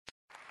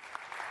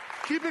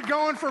Keep it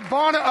going for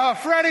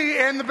Freddie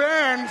and the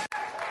band.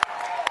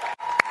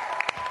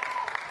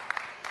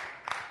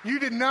 You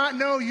did not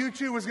know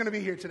U2 was going to be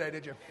here today,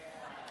 did you?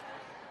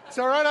 It's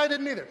all right, I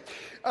didn't either.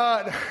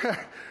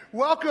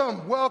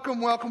 Welcome.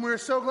 We're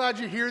so glad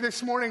you're here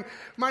this morning.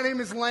 My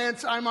name is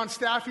Lance. I'm on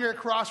staff here at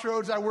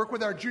Crossroads. I work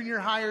with our junior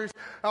hires.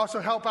 I also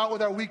help out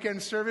with our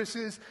weekend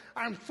services.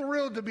 I'm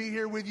thrilled to be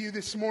here with you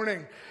this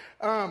morning.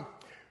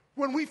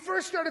 When we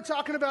first started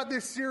talking about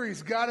this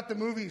series, God at the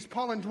Movies,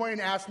 Paul and Dwayne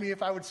asked me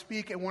if I would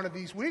speak at one of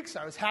these weeks.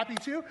 I was happy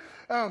to.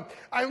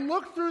 I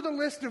looked through the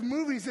list of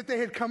movies that they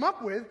had come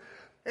up with,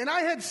 and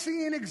I had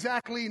seen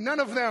exactly none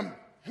of them.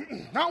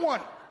 Not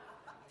one.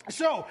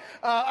 So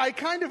I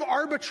kind of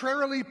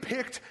arbitrarily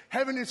picked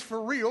Heaven is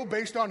for Real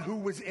based on who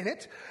was in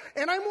it.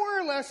 And I more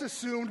or less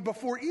assumed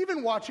before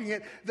even watching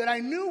it that I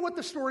knew what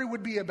the story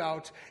would be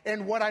about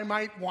and what I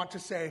might want to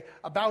say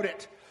about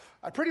it.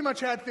 I pretty much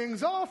had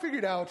things all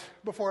figured out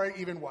before I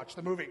even watched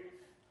the movie.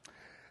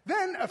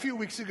 Then, a few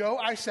weeks ago,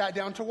 I sat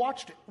down to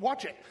watch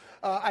it.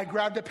 I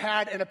grabbed a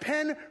pad and a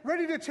pen,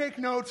 ready to take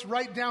notes,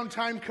 write down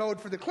time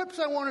code for the clips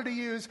I wanted to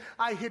use.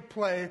 I hit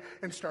play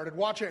and started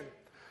watching.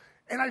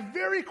 And I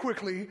very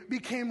quickly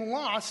became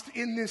lost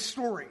in this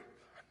story.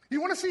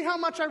 You want to see how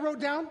much I wrote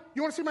down?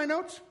 You want to see my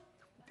notes?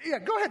 Yeah,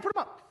 go ahead, put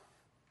them up.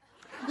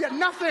 Yeah,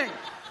 nothing.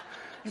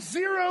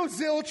 Zero,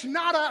 zilch,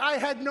 nada. I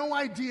had no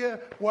idea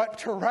what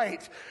to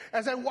write.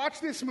 As I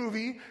watched this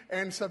movie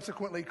and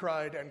subsequently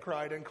cried,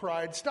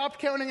 stopped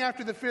counting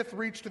after the fifth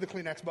reach to the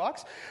Kleenex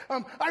box,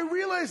 I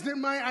realized that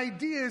my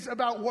ideas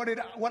about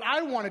what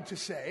I wanted to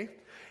say,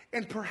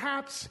 and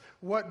perhaps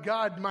what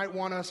God might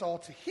want us all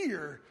to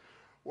hear,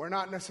 were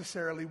not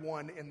necessarily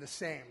one and the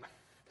same.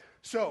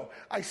 So,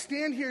 I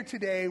stand here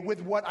today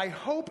with what I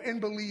hope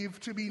and believe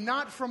to be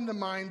not from the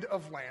mind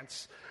of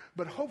Lance,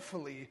 but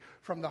hopefully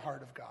from the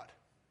heart of God.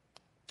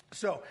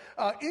 So,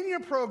 in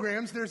your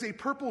programs, there's a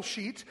purple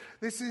sheet.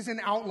 This is an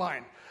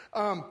outline.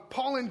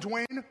 Paul and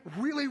Dwayne,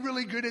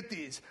 really good at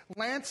these.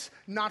 Lance,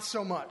 not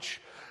so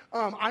much.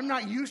 I'm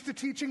not used to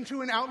teaching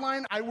to an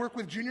outline. I work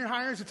with junior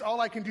hires. It's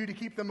all I can do to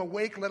keep them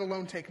awake, let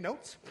alone take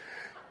notes.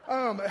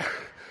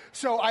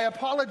 So I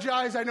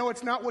apologize. I know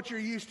it's not what you're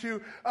used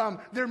to.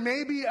 There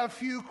may be a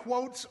few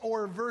quotes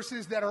or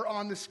verses that are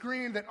on the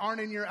screen that aren't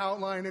in your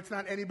outline. It's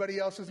not anybody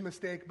else's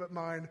mistake but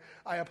mine.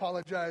 I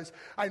apologize.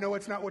 I know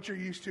it's not what you're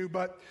used to,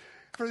 but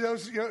for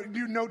those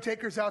you note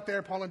takers out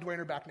there, Paul and Dwayne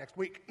are back next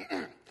week.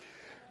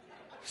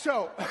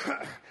 So,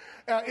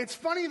 it's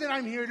funny that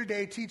I'm here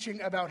today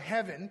teaching about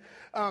heaven.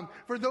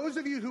 For those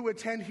of you who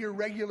attend here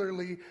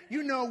regularly,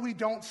 you know we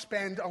don't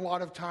spend a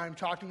lot of time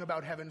talking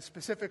about heaven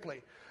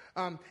specifically.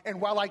 And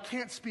while I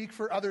can't speak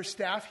for other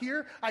staff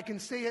here, I can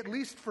say at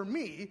least for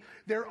me,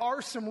 there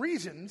are some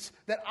reasons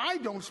that I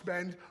don't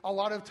spend a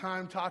lot of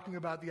time talking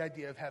about the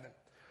idea of heaven.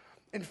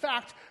 In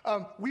fact,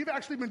 we've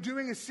actually been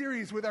doing a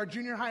series with our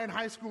junior high and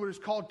high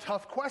schoolers called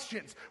Tough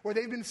Questions, where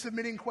they've been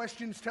submitting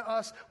questions to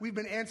us, we've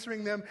been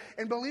answering them,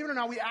 and believe it or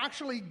not, we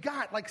actually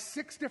got like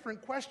 6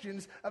 different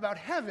questions about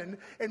heaven,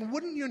 and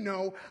wouldn't you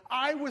know,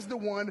 I was the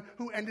one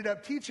who ended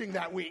up teaching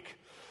that week.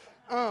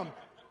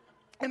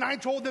 And I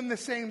told them the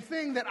same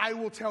thing that I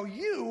will tell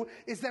you,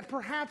 is that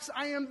perhaps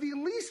I am the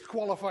least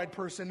qualified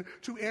person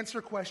to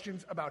answer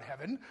questions about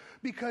heaven,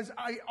 because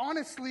I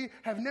honestly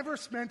have never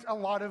spent a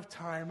lot of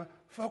time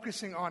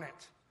focusing on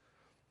it.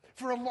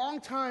 For a long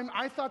time,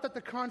 I thought that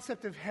the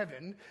concept of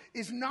heaven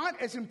is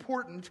not as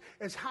important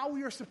as how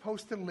we are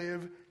supposed to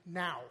live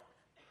now.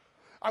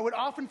 I would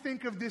often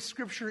think of this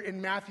scripture in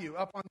Matthew,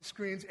 up on the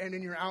screens and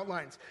in your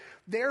outlines.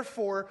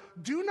 Therefore,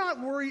 do not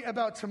worry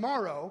about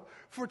tomorrow,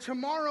 for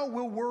tomorrow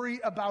will worry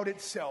about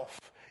itself.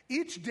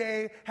 Each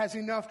day has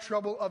enough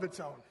trouble of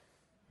its own.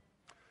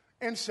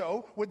 And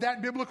so, with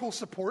that biblical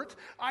support,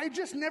 I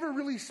just never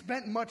really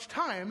spent much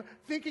time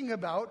thinking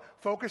about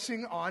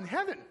focusing on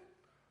heaven.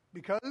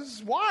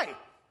 Because why?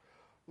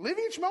 Live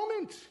each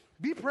moment.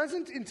 Be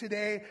present in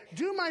today.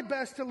 Do my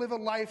best to live a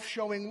life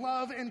showing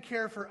love and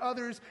care for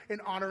others and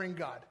honoring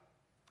God.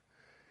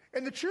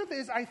 And the truth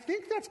is, I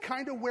think that's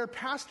kind of where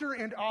pastor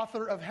and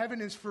author of Heaven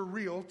is for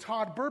Real,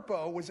 Todd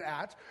Burpo, was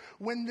at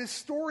when this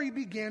story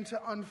began to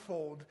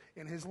unfold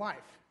in his life.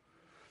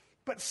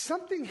 But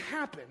something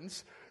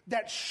happens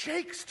that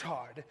shakes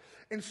Todd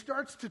and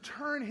starts to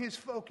turn his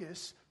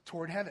focus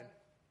toward heaven.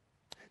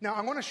 Now,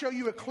 I want to show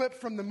you a clip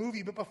from the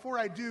movie, but before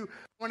I do,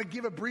 I want to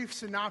give a brief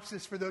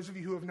synopsis for those of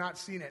you who have not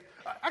seen it.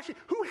 Actually,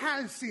 who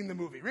has seen the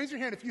movie? Raise your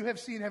hand if you have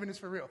seen Heaven is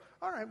for Real.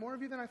 All right, more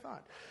of you than I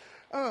thought.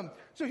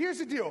 So here's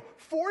the deal.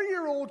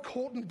 4-year-old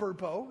Colton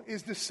Burpo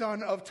is the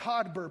son of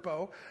Todd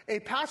Burpo, a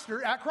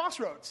pastor at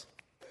Crossroads,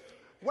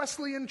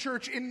 Wesleyan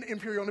Church in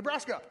Imperial,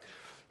 Nebraska.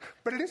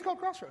 But it is called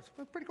Crossroads.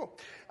 That's pretty cool.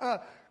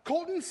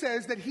 Colton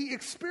says that he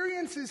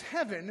experiences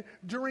heaven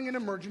during an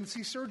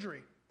emergency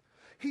surgery.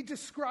 He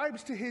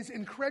describes to his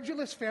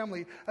incredulous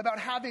family about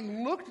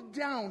having looked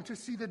down to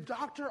see the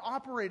doctor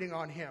operating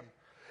on him,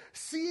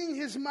 seeing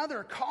his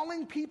mother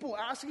calling people,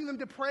 asking them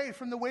to pray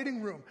from the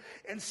waiting room,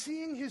 and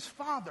seeing his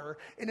father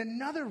in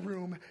another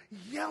room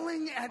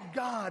yelling at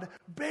God,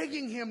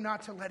 begging him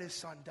not to let his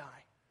son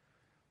die.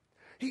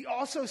 He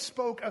also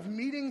spoke of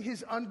meeting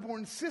his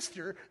unborn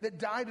sister that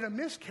died in a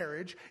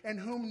miscarriage and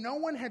whom no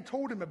one had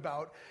told him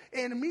about,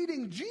 and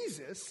meeting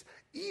Jesus,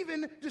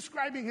 even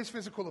describing his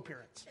physical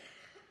appearance.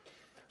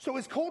 So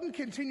as Colton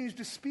continues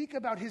to speak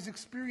about his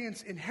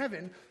experience in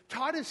heaven,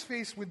 Todd is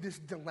faced with this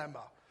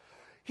dilemma.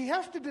 He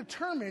has to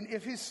determine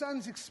if his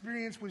son's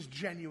experience was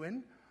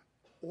genuine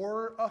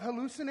or a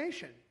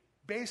hallucination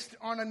based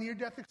on a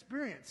near-death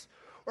experience,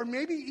 or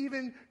maybe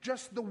even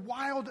just the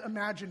wild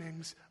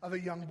imaginings of a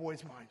young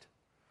boy's mind.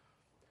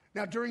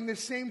 Now, during this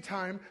same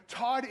time,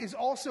 Todd is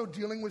also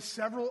dealing with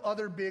several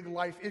other big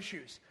life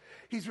issues.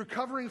 He's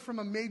recovering from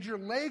a major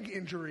leg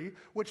injury,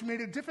 which made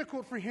it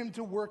difficult for him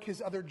to work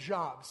his other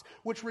jobs,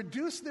 which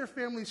reduced their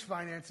family's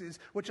finances,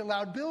 which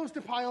allowed bills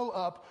to pile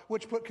up,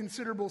 which put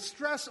considerable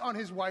stress on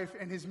his wife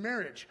and his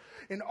marriage.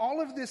 And all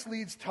of this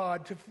leads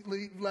Todd to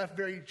left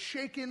very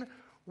shaken,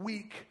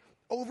 weak,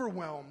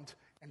 overwhelmed,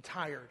 and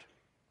tired.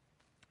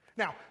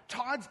 Now,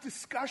 Todd's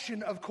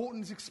discussion of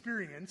Colton's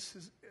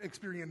experiences,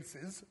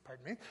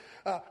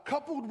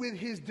 coupled with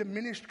his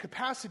diminished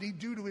capacity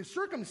due to his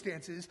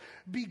circumstances,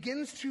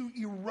 begins to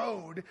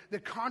erode the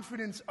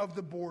confidence of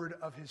the board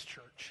of his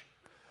church.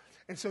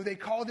 And so they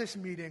call this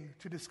meeting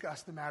to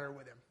discuss the matter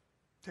with him.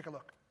 Take a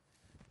look.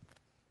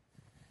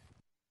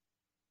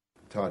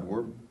 Todd,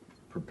 we're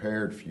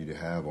prepared for you to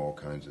have all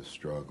kinds of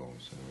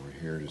struggles, and we're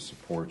here to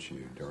support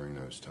you during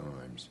those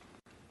times.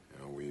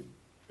 You know, we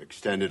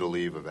extended a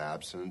leave of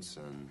absence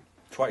and...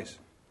 Twice,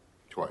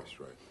 right.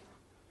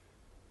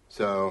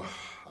 So,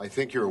 I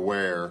think you're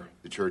aware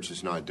the church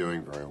is not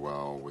doing very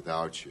well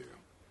without you.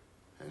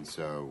 And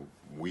so,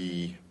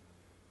 we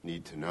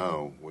need to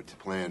know what to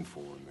plan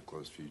for in the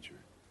close future.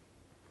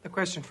 The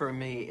question for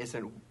me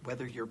isn't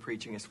whether your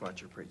preaching is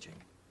what you're preaching.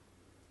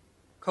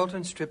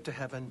 Colton's trip to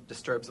heaven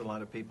disturbs a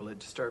lot of people. It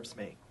disturbs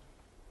me.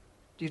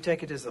 Do you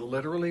take it as a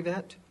literal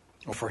event?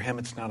 well, for him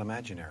it's not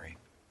imaginary.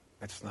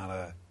 It's not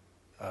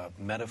a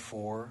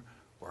metaphor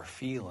or a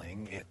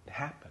feeling. It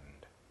happened.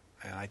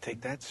 And I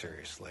take that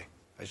seriously.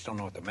 I just don't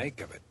know what to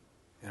make of it.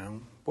 You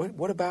know,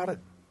 what about it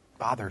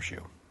bothers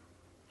you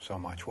so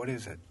much? What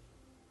is it?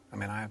 I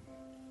mean, I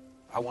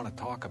want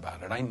to talk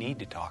about it. I need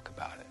to talk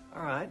about it.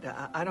 All right.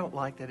 I don't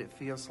like that it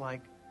feels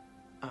like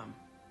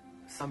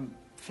some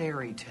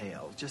fairy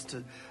tale, just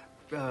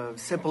a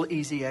simple,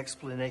 easy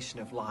explanation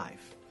of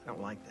life. I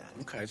don't like that.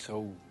 Okay,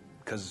 so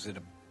because it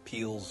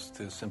appeals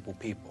to simple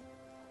people.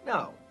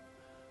 No.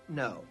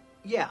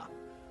 Yeah.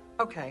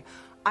 Okay.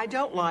 I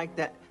don't like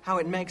that how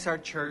it makes our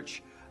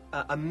church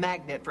a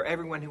magnet for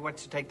everyone who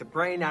wants to take the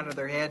brain out of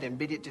their head and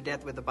beat it to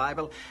death with the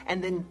Bible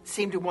and then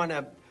seem to want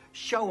to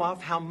show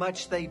off how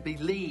much they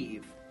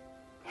believe.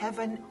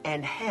 Heaven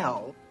and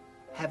hell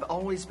have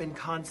always been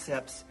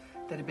concepts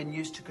that have been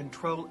used to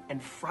control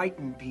and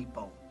frighten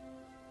people.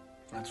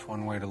 That's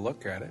one way to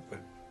look at it, but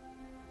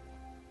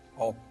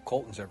all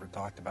Colton's ever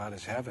talked about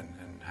is heaven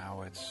and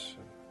how it's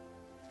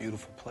a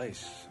beautiful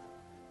place.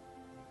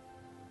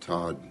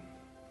 Todd,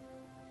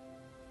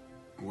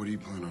 what do you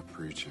plan on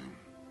preaching?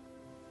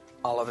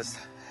 All of us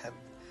have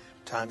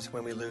times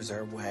when we lose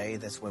our way.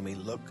 That's when we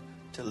look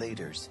to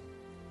leaders.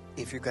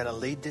 If you're going to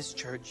lead this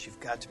church, you've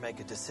got to make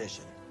a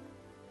decision.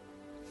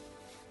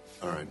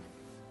 All right.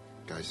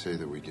 Guys say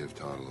that we give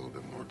Todd a little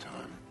bit more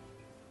time.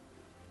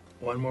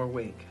 1 more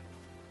week.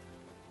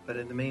 But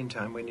in the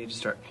meantime, we need to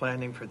start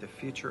planning for the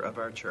future of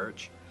our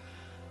church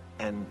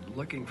and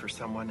looking for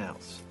someone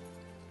else.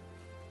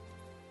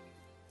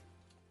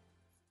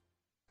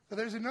 So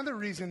there's another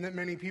reason that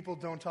many people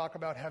don't talk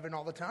about heaven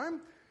all the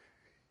time.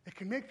 It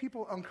can make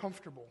people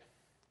uncomfortable,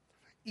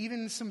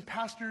 even some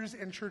pastors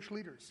and church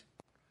leaders.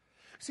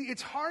 See,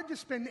 it's hard to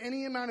spend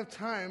any amount of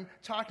time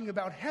talking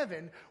about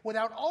heaven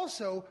without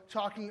also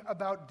talking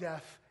about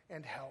death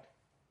and hell.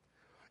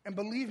 And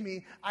believe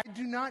me, I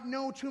do not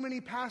know too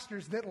many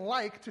pastors that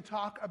like to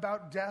talk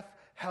about death,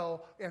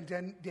 hell, and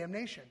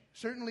damnation.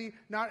 Certainly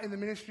not in the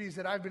ministries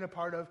that I've been a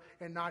part of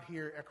and not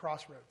here at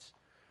Crossroads.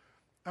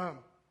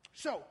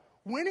 So,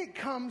 when it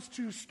comes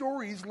to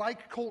stories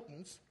like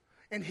Colton's,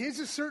 and his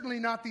is certainly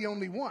not the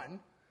only one,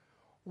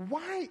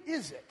 why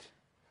is it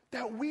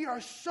that we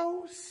are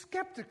so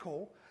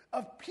skeptical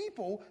of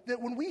people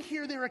that when we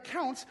hear their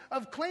accounts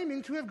of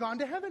claiming to have gone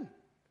to heaven?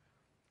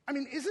 I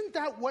mean, isn't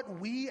that what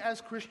we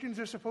as Christians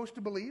are supposed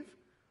to believe?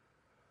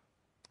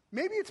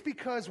 Maybe it's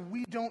because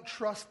we don't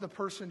trust the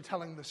person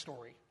telling the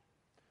story.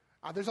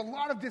 There's a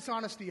lot of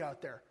dishonesty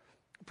out there.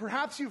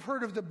 Perhaps you've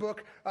heard of the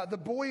book, The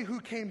Boy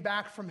Who Came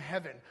Back from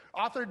Heaven,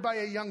 authored by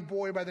a young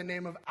boy by the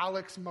name of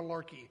Alex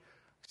Malarkey.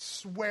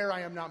 Swear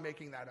I am not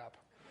making that up.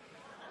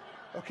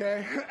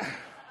 Okay?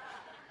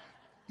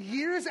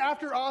 Years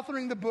after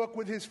authoring the book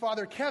with his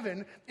father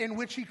Kevin, in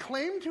which he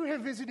claimed to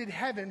have visited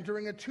heaven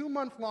during a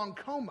 2-month-long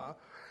coma,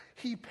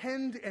 he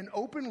penned an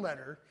open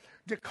letter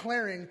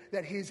declaring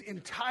that his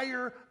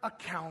entire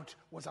account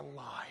was a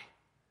lie.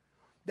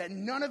 That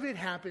none of it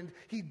happened,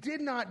 he did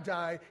not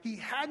die, he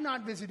had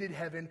not visited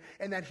heaven,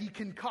 and that he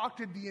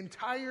concocted the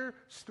entire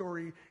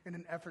story in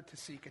an effort to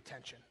seek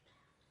attention.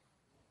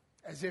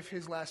 As if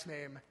his last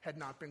name had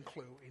not been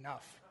clue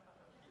enough.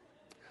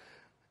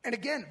 And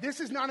again,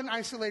 this is not an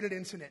isolated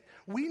incident.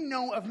 We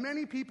know of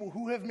many people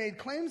who have made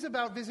claims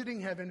about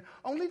visiting heaven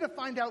only to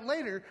find out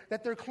later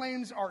that their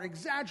claims are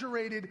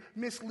exaggerated,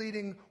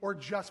 misleading, or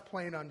just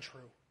plain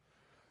untrue.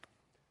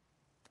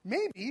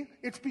 Maybe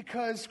it's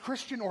because,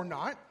 Christian or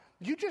not,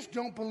 you just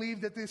don't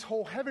believe that this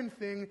whole heaven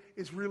thing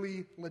is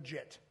really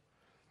legit.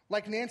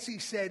 Like Nancy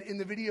said in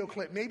the video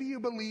clip, maybe you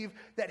believe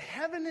that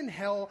heaven and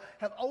hell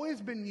have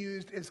always been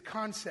used as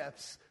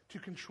concepts to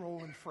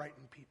control and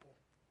frighten people.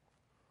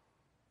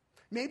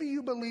 Maybe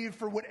you believe,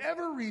 for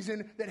whatever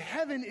reason, that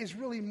heaven is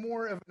really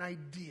more of an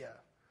idea,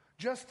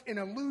 just an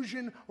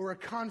illusion or a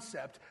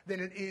concept, than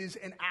it is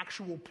an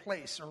actual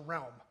place or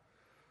realm.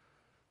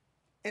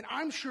 And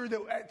I'm sure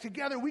that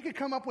together we could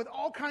come up with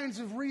all kinds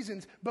of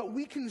reasons, but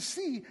we can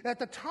see that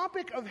the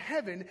topic of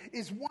heaven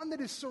is one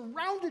that is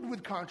surrounded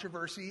with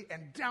controversy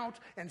and doubt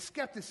and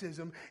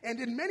skepticism,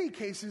 and in many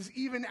cases,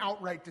 even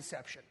outright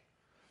deception.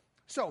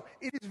 So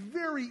it is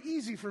very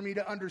easy for me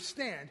to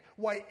understand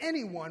why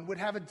anyone would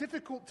have a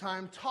difficult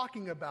time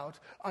talking about,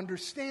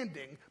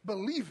 understanding,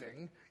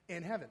 believing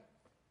in heaven.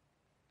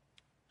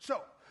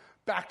 So,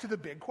 back to the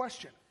big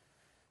question.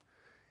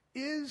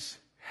 Is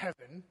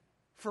heaven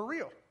for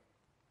real?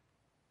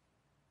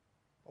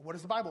 Well, what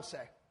does the Bible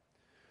say?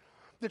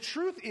 The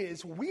truth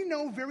is, we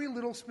know very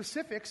little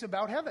specifics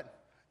about heaven,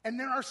 and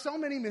there are so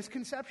many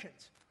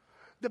misconceptions.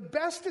 The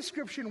best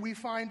description we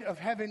find of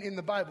heaven in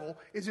the Bible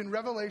is in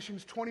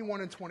Revelations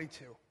 21 and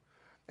 22.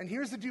 And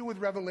here's the deal with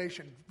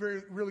Revelation,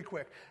 really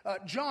quick.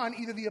 John,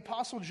 either the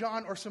Apostle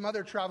John or some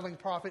other traveling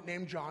prophet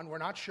named John, we're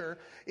not sure,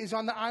 is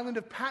on the island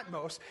of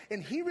Patmos,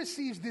 and he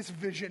receives this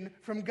vision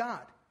from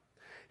God.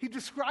 He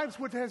describes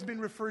what has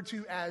been referred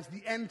to as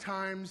the end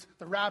times,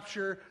 the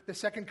rapture, the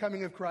second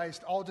coming of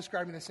Christ, all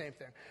describing the same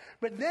thing.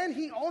 But then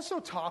he also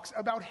talks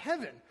about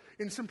heaven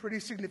in some pretty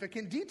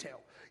significant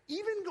detail,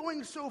 even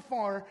going so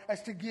far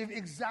as to give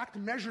exact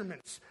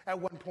measurements at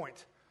one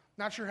point.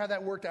 Not sure how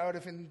that worked out,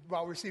 if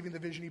while receiving the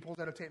vision he pulls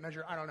out a tape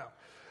measure, I don't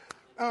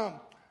know.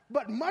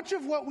 But much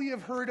of what we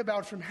have heard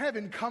about from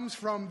heaven comes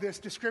from this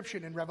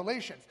description in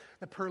Revelations.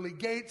 The pearly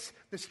gates,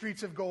 the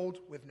streets of gold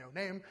with no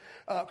name,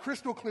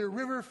 crystal clear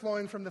river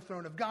flowing from the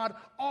throne of God.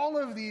 All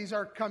of these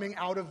are coming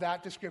out of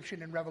that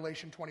description in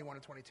Revelation 21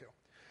 and 22.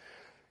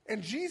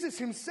 And Jesus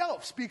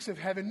himself speaks of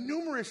heaven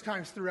numerous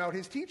times throughout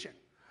his teaching.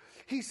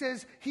 He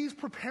says he's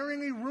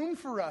preparing a room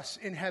for us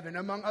in heaven,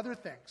 among other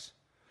things.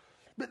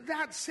 But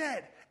that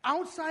said,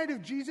 outside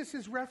of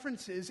Jesus'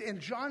 references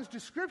and John's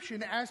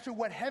description as to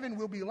what heaven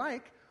will be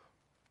like,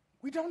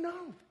 we don't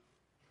know.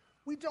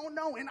 We don't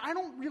know, and I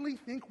don't really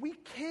think we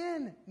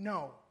can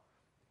know.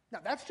 Now,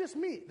 that's just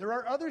me. There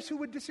are others who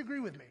would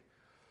disagree with me.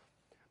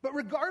 But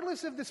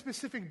regardless of the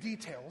specific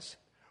details,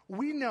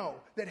 we know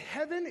that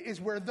heaven is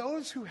where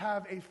those who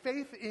have a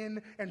faith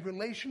in and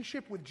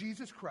relationship with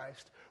Jesus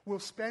Christ will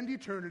spend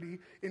eternity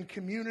in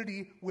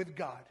community with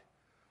God.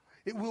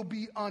 It will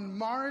be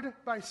unmarred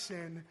by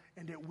sin,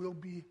 and it will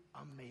be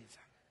amazing.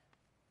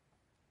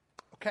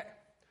 Okay,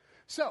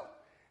 so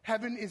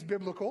heaven is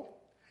biblical.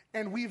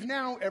 And we've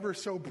now, ever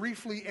so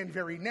briefly and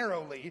very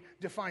narrowly,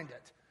 defined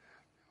it.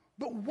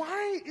 But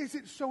why is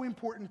it so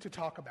important to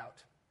talk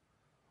about?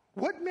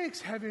 What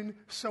makes heaven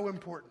so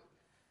important?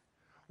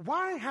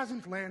 Why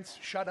hasn't Lance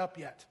shut up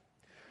yet?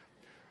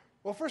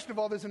 Well, first of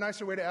all, there's a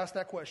nicer way to ask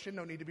that question.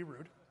 No need to be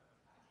rude.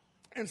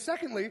 And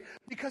secondly,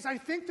 because I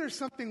think there's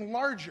something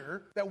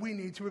larger that we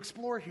need to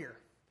explore here.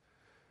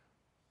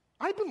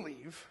 I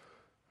believe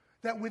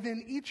that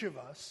within each of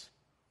us,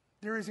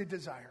 there is a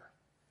desire.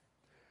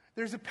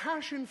 There's a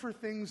passion for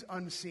things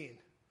unseen.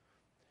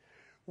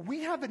 We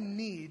have a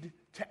need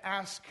to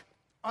ask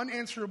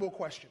unanswerable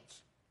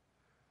questions,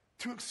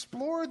 to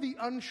explore the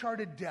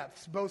uncharted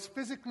depths, both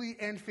physically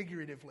and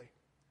figuratively.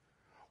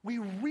 We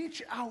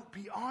reach out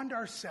beyond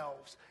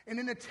ourselves in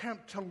an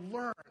attempt to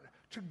learn,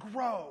 to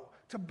grow,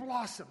 to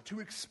blossom,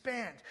 to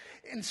expand,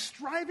 and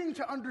striving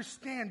to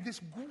understand this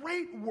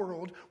great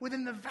world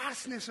within the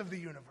vastness of the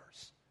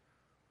universe.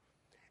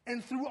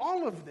 And through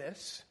all of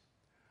this,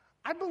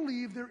 I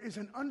believe there is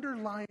an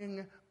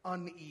underlying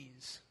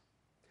unease,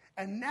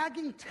 a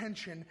nagging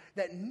tension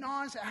that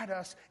gnaws at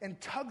us and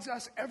tugs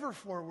us ever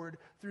forward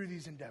through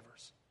these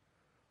endeavors.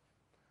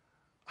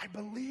 I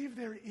believe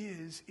there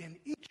is in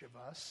each of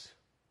us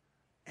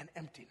an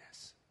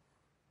emptiness,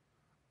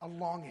 a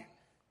longing,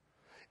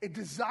 a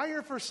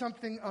desire for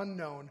something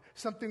unknown,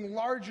 something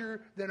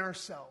larger than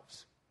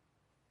ourselves.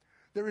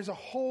 There is a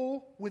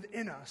hole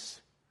within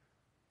us,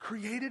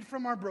 created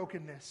from our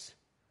brokenness,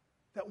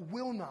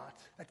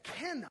 that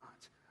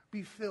cannot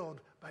be filled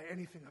by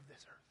anything of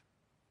this earth.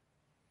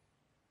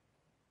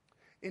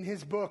 In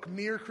his book,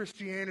 Mere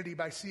Christianity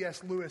by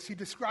C.S. Lewis, he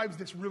describes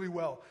this really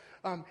well.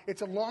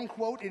 It's a long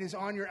quote. It is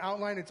on your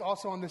outline. It's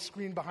also on the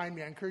screen behind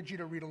me. I encourage you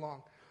to read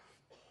along.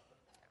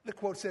 The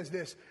quote says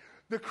this: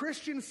 "The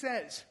Christian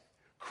says,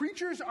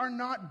 creatures are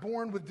not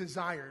born with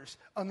desires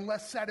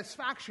unless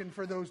satisfaction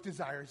for those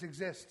desires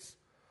exists.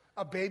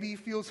 A baby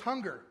feels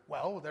hunger.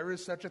 Well, there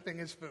is such a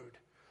thing as food.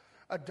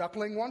 A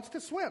duckling wants to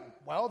swim.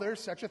 Well,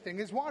 there's such a thing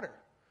as water.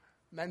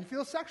 Men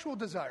feel sexual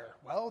desire.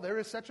 Well, there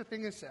is such a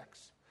thing as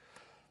sex.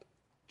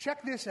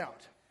 Check this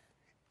out.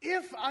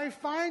 If I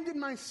find in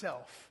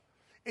myself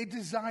a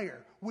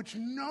desire which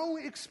no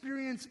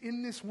experience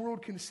in this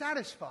world can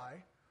satisfy,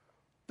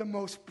 the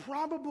most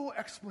probable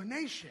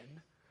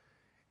explanation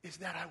is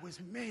that I was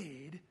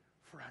made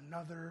for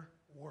another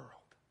world.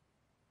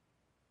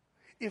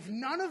 If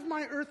none of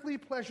my earthly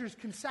pleasures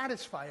can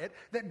satisfy it,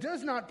 that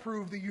does not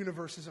prove the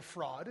universe is a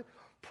fraud.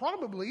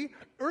 Probably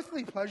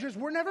earthly pleasures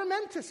were never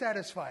meant to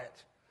satisfy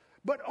it,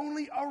 but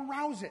only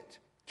arouse it,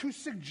 to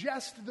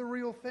suggest the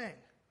real thing.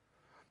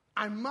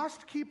 I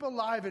must keep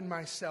alive in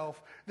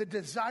myself the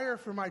desire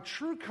for my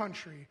true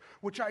country,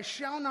 which I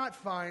shall not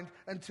find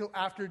until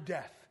after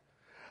death.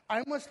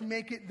 I must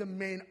make it the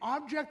main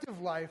object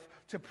of life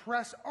to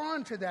press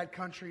on to that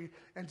country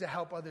and to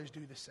help others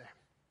do the same.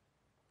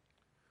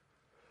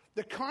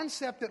 The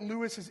concept that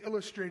Lewis is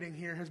illustrating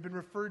here has been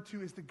referred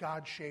to as the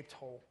God-shaped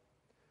hole.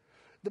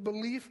 The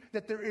belief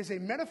that there is a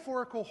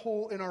metaphorical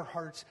hole in our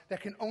hearts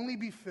that can only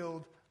be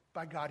filled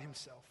by God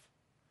himself.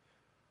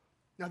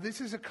 Now,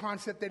 this is a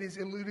concept that is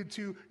alluded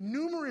to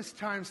numerous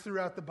times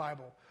throughout the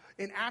Bible.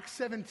 In Acts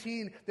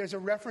 17, there's a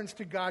reference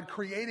to God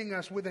creating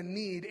us with a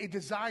need, a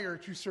desire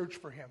to search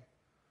for him.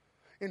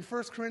 In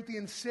 1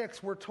 Corinthians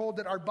 6, we're told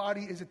that our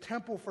body is a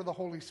temple for the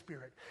Holy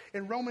Spirit.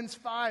 In Romans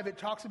 5, it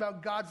talks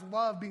about God's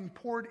love being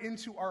poured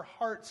into our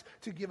hearts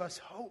to give us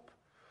hope.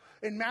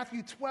 In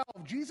Matthew 12,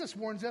 Jesus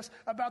warns us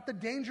about the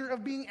danger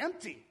of being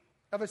empty,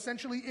 of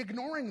essentially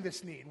ignoring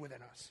this need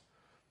within us.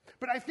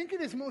 But I think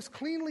it is most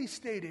cleanly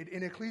stated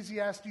in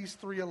Ecclesiastes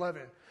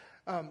 3:11,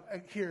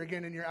 here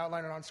again in your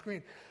outline and on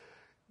screen.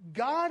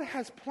 God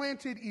has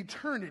planted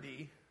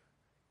eternity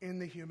in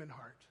the human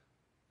heart.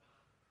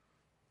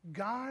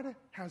 God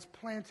has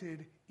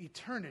planted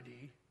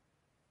eternity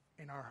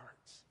in our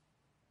hearts.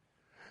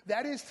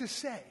 That is to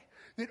say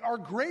that our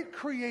great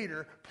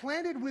Creator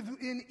planted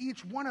within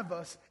each one of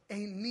us a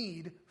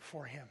need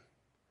for him,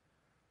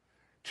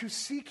 to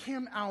seek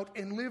him out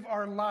and live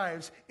our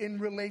lives in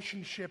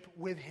relationship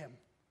with him.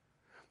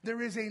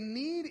 There is a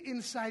need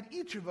inside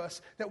each of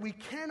us that we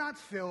cannot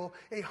fill,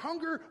 a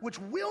hunger which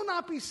will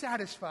not be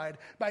satisfied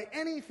by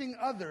anything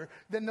other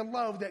than the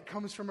love that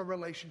comes from a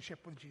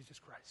relationship with Jesus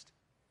Christ.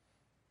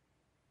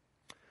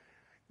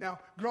 Now,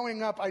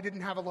 growing up, I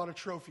didn't have a lot of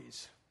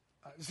trophies.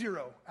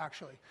 Zero,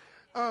 actually.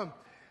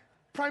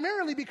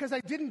 Primarily because I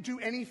didn't do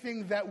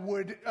anything that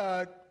would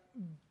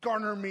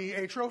garner me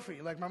a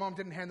trophy. Like, my mom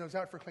didn't hand those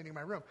out for cleaning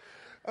my room.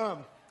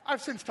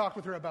 I've since talked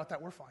with her about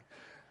that. We're fine.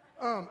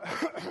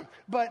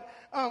 But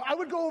I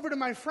would go over to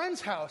my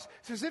friend's house.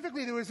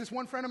 Specifically, there was this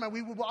one friend of mine.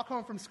 We would walk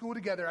home from school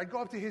together. I'd go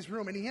up to his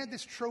room, and he had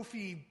this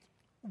trophy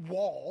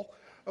wall,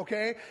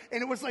 okay?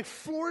 And it was like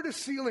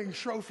floor-to-ceiling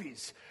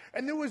trophies.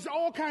 And there was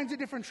all kinds of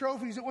different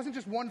trophies. It wasn't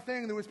just one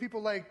thing. There was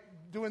people like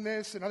doing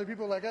this and other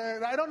people like,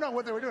 I don't know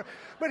what they were doing.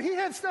 But he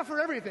had stuff for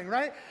everything,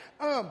 right?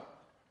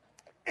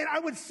 And I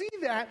would see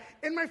that,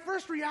 and my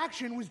first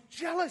reaction was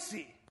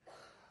jealousy.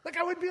 Like,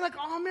 I would be like,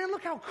 oh man,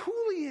 look how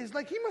cool he is.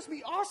 Like, he must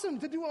be awesome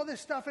to do all this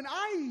stuff, and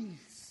I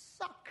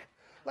suck.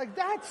 Like,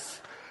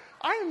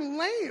 I'm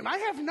lame. I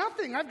have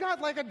nothing. I've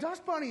got like a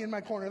dust bunny in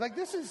my corner. Like,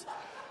 this is,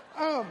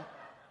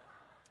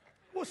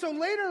 well, so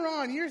later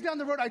on, years down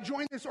the road, I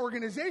joined this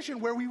organization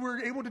where we were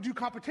able to do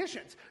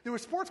competitions. There were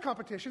sports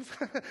competitions,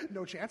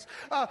 no chance.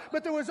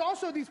 But there was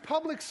also these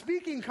public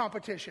speaking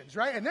competitions,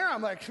 right? And there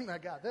I'm like, I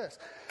got this.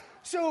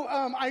 So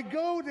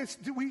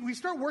we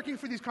start working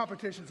for these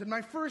competitions. In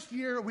my first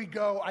year,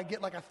 I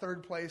get like a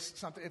third place,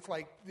 something. It's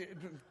like,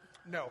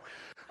 no.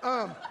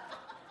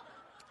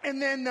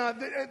 And then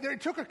it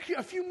took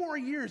a few more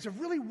years of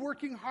really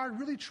working hard,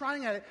 really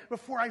trying at it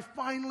before I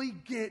finally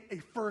get a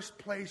first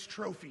place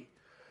trophy.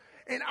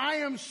 And I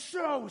am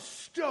so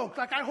stoked.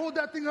 Like, I hold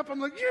that thing up, I'm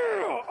like, yeah,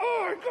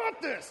 oh, I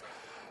got this.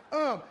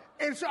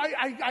 And so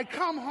I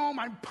come home,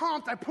 I'm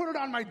pumped, I put it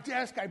on my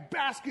desk, I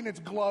bask in its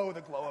glow, the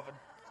glow of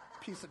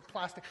a piece of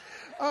plastic.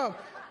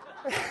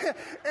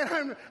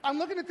 And I'm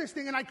looking at this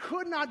thing, and I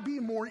could not be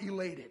more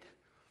elated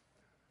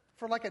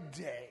for like a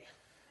day.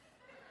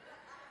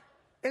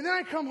 And then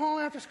I come home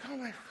after school,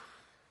 I'm like,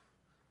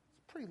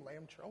 it's a pretty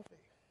lame trophy.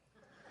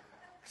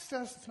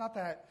 It's not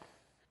that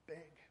big.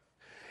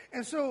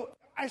 And so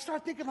I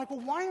start thinking, like, well,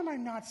 why am I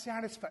not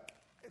satisfied?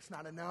 It's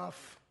not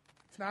enough.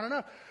 It's not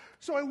enough.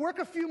 So I work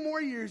a few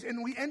more years,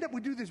 and we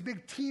do this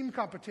big team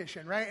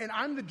competition, right? And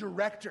I'm the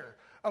director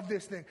of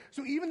this thing.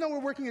 So even though we're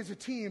working as a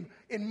team,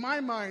 in my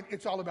mind,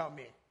 it's all about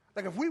me.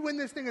 Like, if we win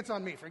this thing, it's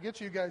on me.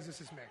 Forget you guys,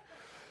 this is me.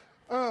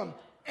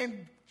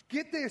 And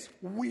get this,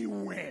 we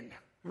win.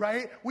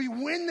 Right? We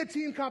win the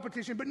team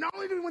competition, but not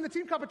only do we win the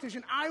team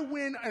competition, I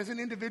win as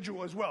an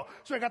individual as well.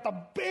 So I got the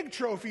big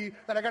trophy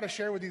that I got to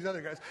share with these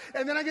other guys.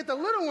 And then I get the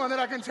little one that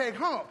I can take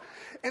home.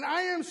 And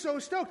I am so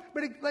stoked.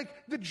 But like,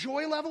 the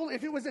joy level,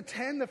 if it was a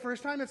 10 the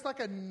first time, it's like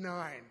a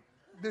 9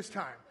 this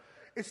time.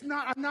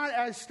 I'm not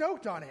as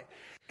stoked on it.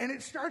 And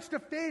it starts to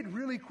fade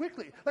really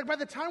quickly. Like, by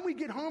the time we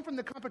get home from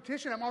the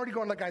competition, I'm already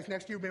going, like, guys,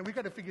 next year, man, we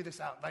got to figure this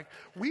out. Like,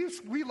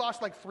 we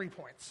lost like 3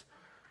 points.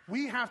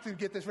 We have to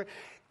get this right.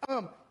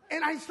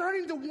 And I'm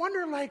starting to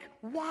wonder, like,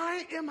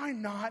 why am I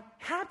not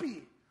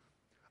happy?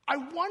 I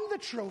won the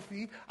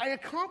trophy. I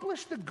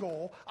accomplished the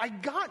goal. I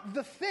got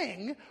the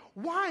thing.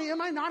 Why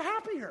am I not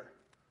happier?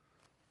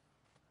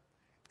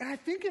 And I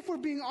think if we're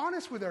being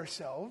honest with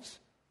ourselves,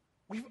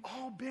 we've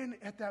all been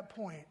at that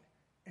point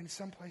in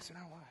some place in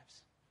our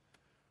lives.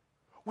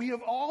 We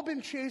have all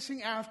been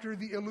chasing after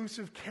the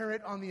elusive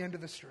carrot on the end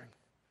of the string.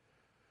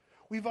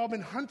 We've all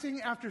been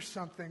hunting after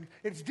something.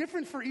 It's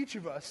different for each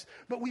of us,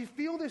 but we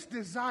feel this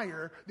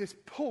desire, this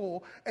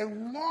pull,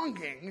 and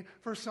longing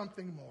for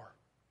something more.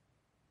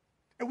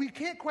 And we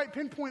can't quite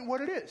pinpoint what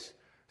it is.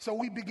 So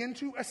we begin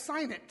to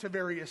assign it to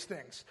various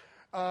things.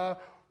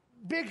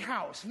 Big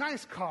house,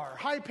 nice car,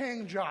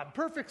 high-paying job,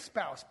 perfect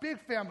spouse, big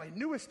family,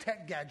 newest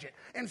tech gadget.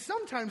 And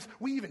sometimes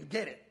we even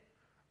get it,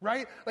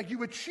 right? Like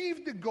you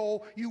achieved the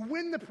goal, you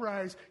win the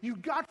prize, you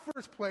got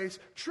first place,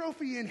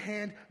 trophy in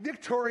hand,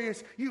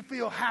 victorious, you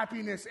feel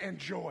happiness and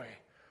joy.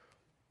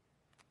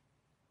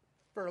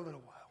 For a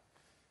little while.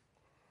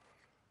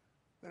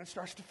 Then it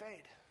starts to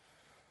fade.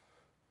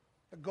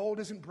 The gold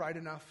isn't bright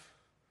enough.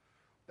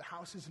 The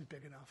house isn't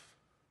big enough.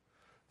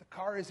 The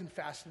car isn't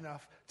fast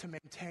enough to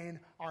maintain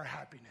our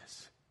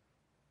happiness.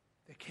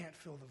 They can't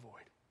fill the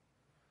void.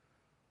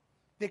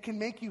 They can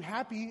make you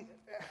happy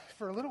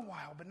for a little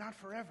while, but not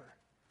forever.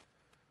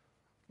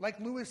 Like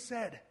Lewis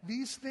said,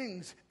 these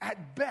things,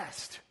 at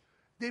best,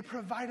 they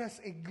provide us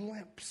a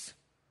glimpse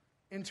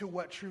into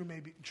what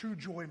true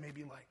joy may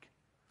be like.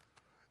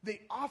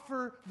 They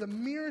offer the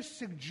mere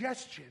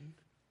suggestion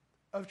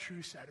of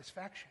true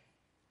satisfaction.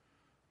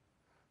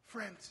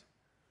 Friends,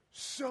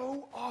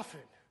 so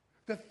often,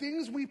 the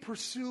things we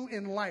pursue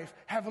in life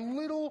have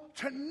little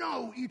to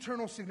no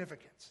eternal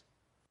significance.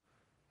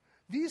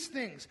 These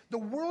things, the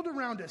world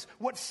around us,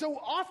 what so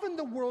often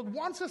the world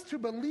wants us to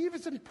believe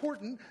is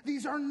important,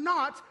 these are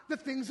not the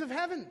things of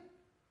heaven.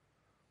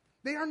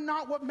 They are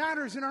not what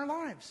matters in our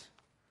lives.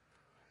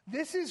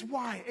 This is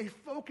why a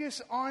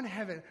focus on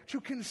heaven,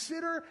 to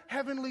consider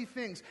heavenly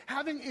things,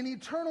 having an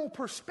eternal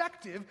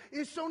perspective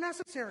is so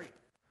necessary.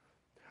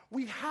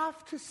 We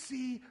have to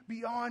see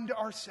beyond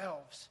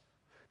ourselves,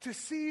 to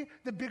see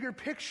the bigger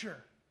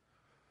picture.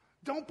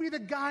 Don't be the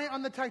guy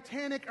on the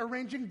Titanic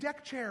arranging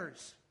deck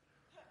chairs.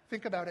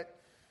 Think about it.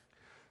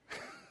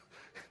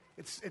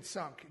 It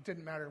sunk. It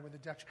didn't matter with the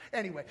deck chair.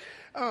 Anyway,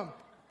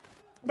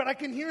 but I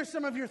can hear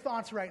some of your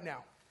thoughts right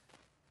now.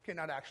 Okay,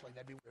 not actually.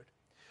 That'd be weird.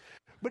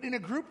 But in a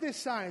group this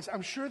size,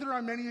 I'm sure there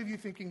are many of you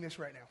thinking this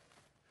right now.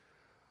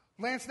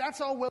 Lance,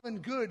 that's all well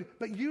and good,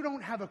 but you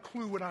don't have a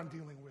clue what I'm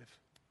dealing with.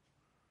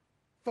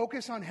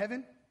 Focus on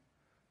heaven?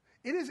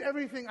 It is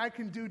everything I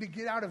can do to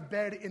get out of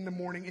bed in the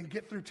morning and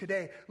get through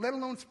today, let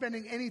alone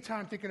spending any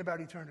time thinking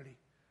about eternity.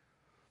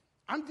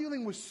 I'm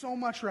dealing with so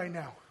much right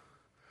now.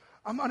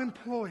 I'm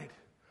unemployed.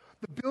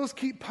 The bills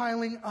keep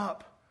piling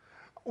up.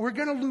 We're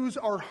going to lose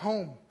our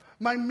home.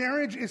 My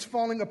marriage is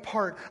falling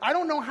apart. I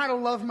don't know how to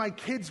love my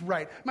kids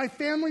right. My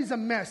family's a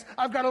mess.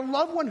 I've got a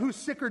loved one who's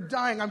sick or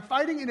dying. I'm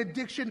fighting an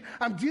addiction.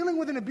 I'm dealing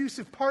with an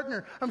abusive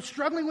partner. I'm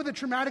struggling with a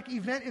traumatic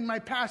event in my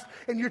past.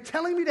 And you're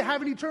telling me to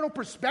have an eternal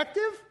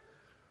perspective?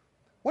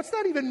 What's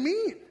that even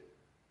mean?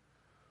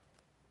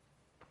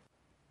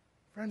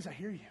 Friends, I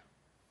hear you.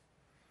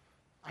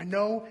 I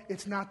know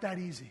it's not that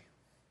easy.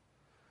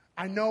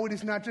 I know it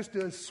is not just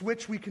a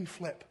switch we can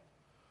flip.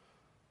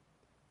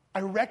 I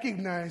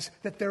recognize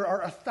that there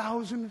are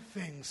 1,000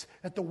 things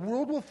that the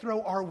world will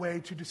throw our way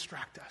to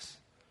distract us,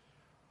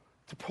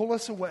 to pull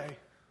us away,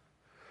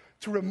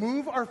 to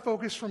remove our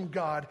focus from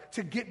God,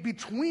 to get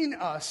between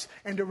us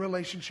and a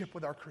relationship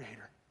with our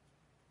Creator.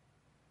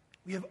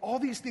 We have all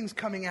these things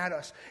coming at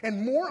us,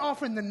 and more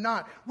often than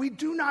not, we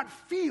do not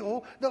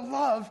feel the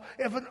love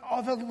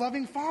of a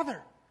loving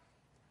Father.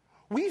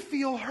 We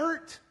feel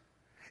hurt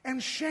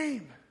and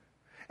shame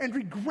and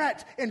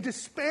regret and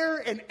despair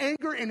and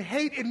anger and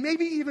hate and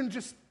maybe even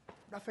just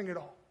nothing at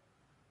all.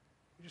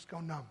 We just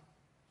go numb.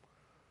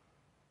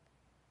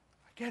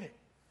 I get it.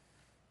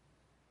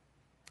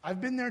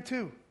 I've been there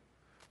too.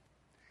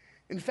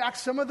 In fact,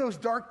 some of those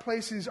dark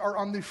places are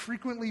on the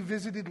frequently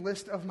visited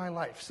list of my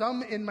life,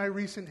 some in my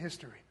recent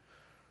history.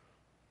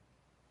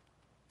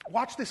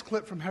 Watch this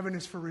clip from Heaven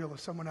is for Real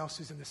if someone else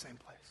is in the same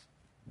place.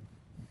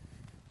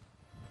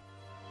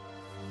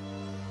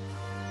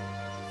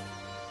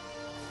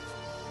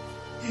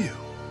 You.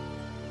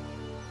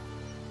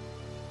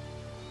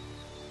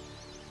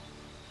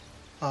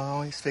 I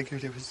always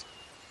figured it was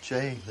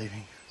Jay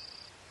leaving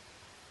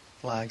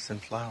flags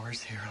and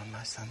flowers here on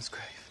my son's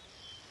grave.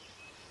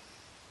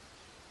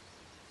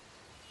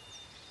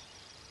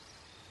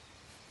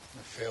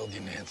 I failed you,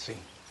 Nancy.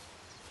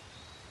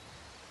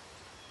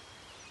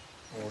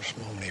 The worst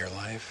moment of your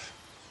life.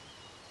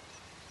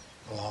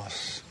 A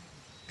loss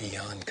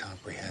beyond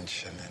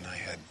comprehension, and I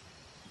had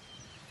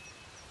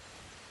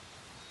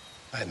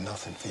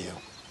nothing for you.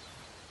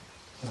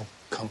 No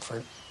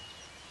comfort.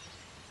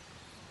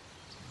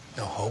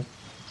 No hope.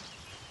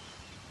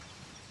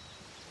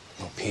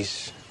 No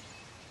peace.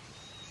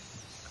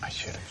 I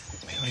should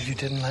have maybe. Well, you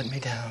didn't let me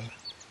down.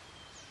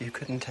 You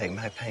couldn't take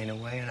my pain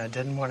away, and I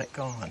didn't want it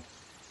gone.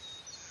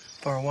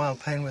 For a while,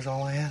 pain was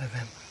all I had of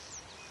him.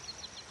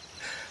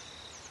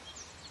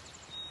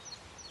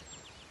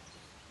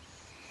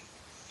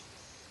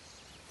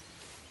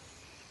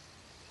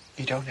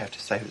 You don't have to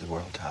save the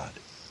world, Todd.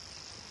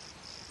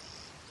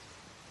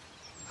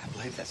 I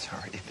believe that's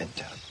already been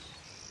done.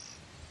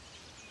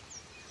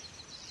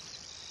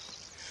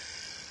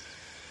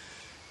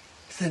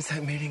 Since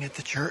that meeting at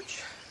the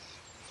church,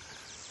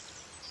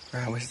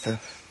 where I was the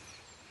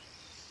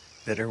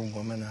bitter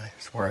woman I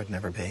swore I'd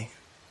never be,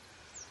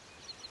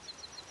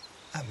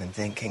 I've been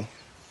thinking.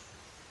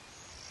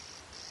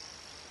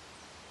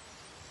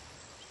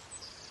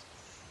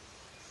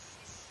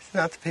 It's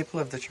not the people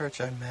of the church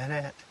I'm mad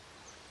at.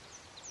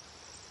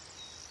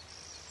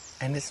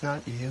 And it's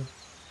not you,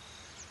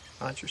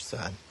 not your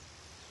son.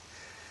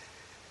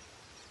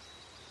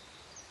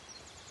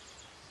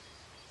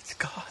 It's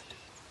God.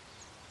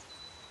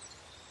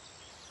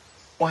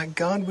 Why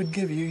God would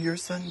give you your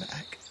son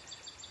back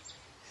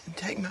and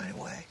take mine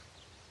away.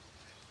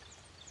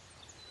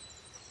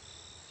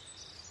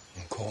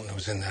 When Colton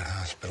was in that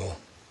hospital,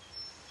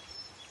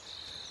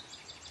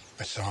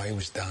 I saw he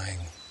was dying.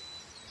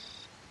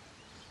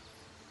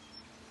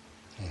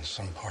 And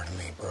some part of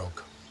me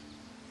broke.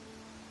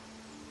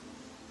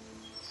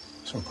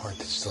 Some part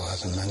that still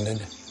hasn't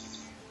mended.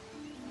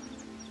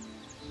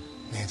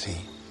 Nancy,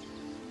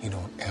 you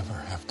don't ever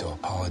have to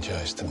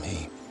apologize to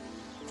me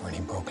for any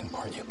broken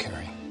part you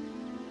carry.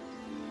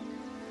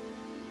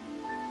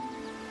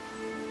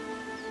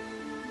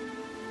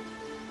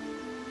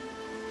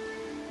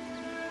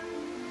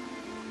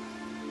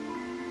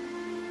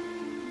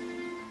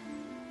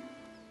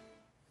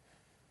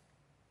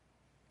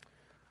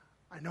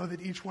 I know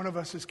that each one of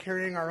us is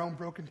carrying our own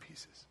broken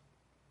pieces.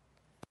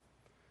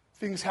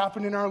 Things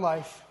happen in our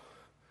life.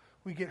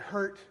 We get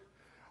hurt.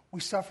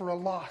 We suffer a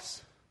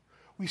loss.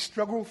 We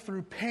struggle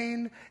through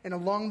pain, and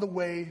along the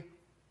way,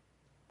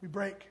 we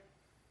break.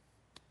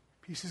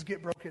 Pieces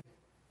get broken.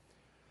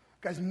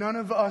 Guys, none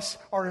of us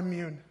are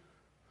immune.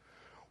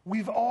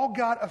 We've all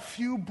got a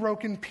few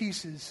broken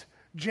pieces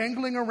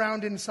jangling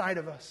around inside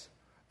of us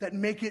that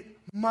make it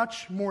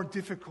much more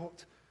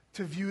difficult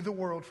to view the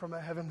world from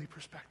a heavenly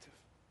perspective.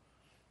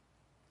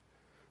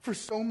 For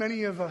so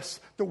many of us,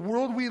 the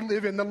world we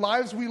live in, the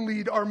lives we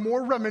lead, are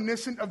more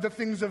reminiscent of the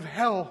things of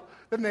hell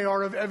than they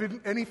are of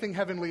anything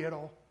heavenly at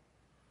all.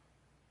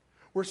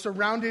 We're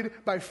surrounded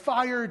by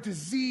fire,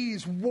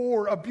 disease,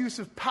 war, abuse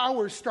of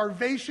power,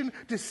 starvation,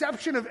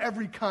 deception of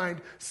every kind,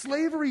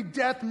 slavery,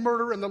 death,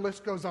 murder, and the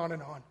list goes on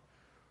and on.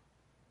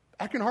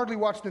 I can hardly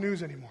watch the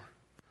news anymore.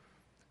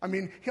 I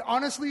mean,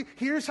 honestly,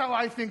 here's how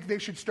I think they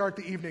should start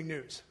the evening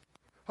news.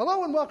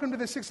 Hello and welcome to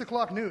the 6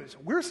 o'clock news.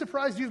 We're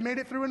surprised you've made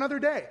it through another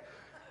day.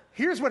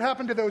 Here's what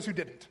happened to those who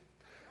didn't.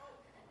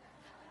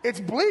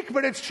 It's bleak,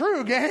 but it's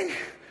true, gang.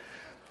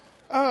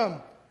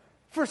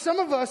 For some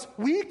of us,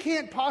 we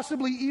can't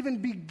possibly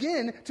even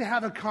begin to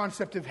have a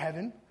concept of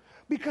heaven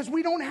because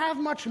we don't have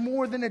much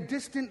more than a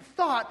distant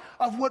thought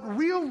of what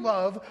real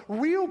love,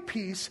 real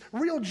peace,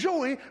 real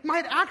joy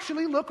might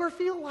actually look or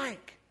feel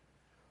like.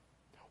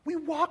 We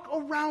walk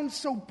around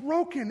so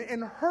broken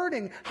and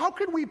hurting. How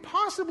could we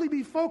possibly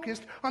be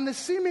focused on the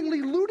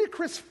seemingly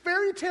ludicrous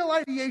fairy tale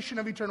ideation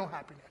of eternal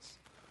happiness?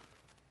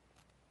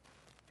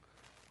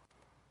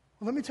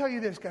 Well, let me tell you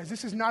this, guys.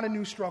 This is not a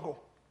new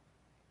struggle.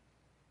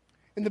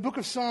 In the book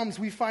of Psalms,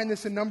 we find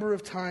this a number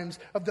of times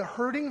of the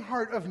hurting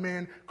heart of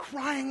man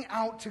crying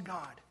out to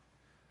God.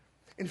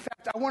 In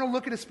fact, I want to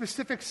look at a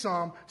specific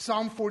psalm,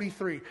 Psalm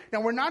 43.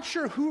 Now, we're not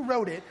sure who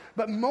wrote it,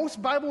 but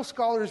most Bible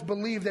scholars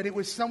believe that it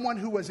was someone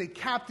who was a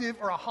captive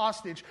or a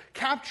hostage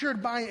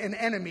captured by an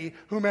enemy,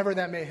 whomever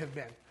that may have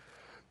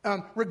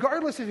been.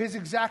 Regardless of his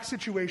exact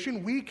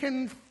situation, we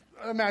can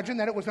imagine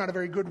that it was not a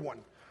very good one,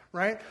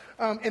 right?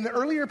 In the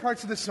earlier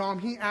parts of the psalm,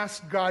 he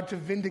asked God to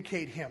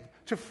vindicate him,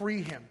 to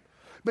free him.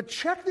 But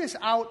check this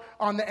out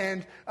on the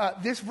end.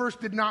 This verse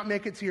did not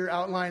make it to your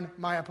outline.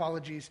 My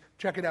apologies.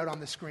 Check it out on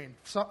the screen.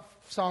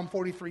 Psalm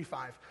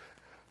 43:5.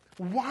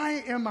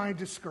 Why am I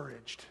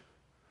discouraged?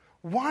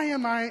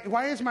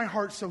 Why is my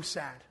heart so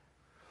sad?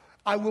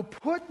 I will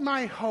put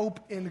my hope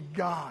in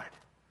God.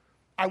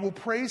 I will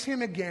praise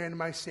him again,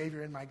 my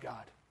Savior and my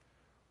God.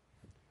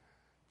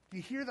 Do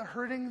you hear the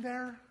hurting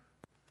there?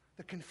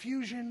 The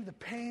confusion, the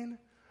pain?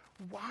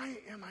 Why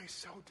am I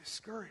so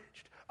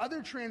discouraged?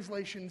 Other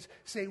translations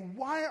say,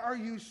 why are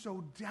you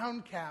so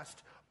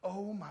downcast,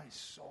 oh my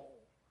soul?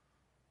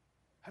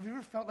 Have you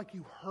ever felt like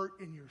you hurt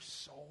in your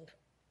soul?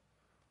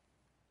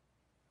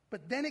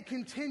 But then it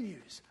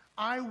continues.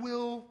 I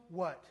will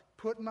what?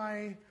 Put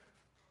my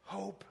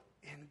hope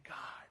in God.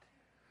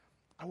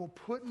 I will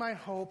put my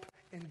hope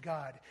in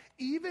God.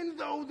 Even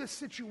though the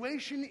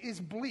situation is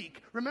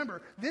bleak.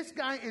 Remember, this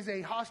guy is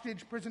a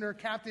hostage, prisoner,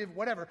 captive,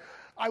 whatever.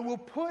 I will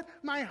put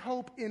my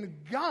hope in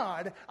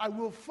God. I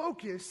will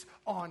focus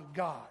on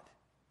God.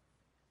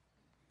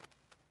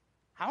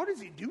 How does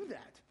he do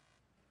that?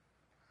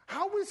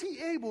 How was he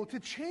able to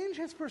change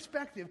his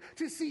perspective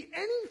to see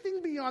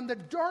anything beyond the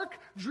dark,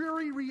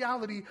 dreary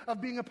reality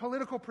of being a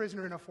political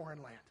prisoner in a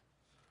foreign land?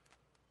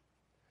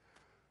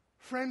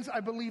 Friends, I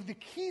believe the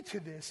key to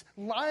this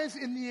lies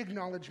in the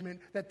acknowledgement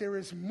that there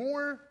is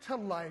more to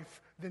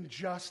life than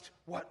just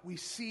what we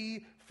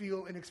see,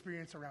 feel, and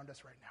experience around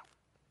us right now.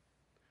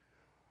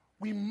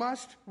 We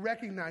must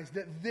recognize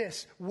that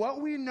this,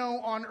 what we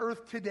know on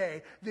earth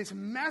today, this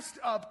messed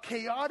up,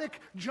 chaotic,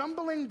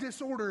 jumbling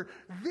disorder,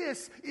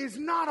 this is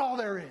not all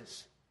there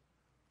is.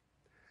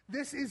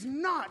 This is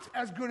not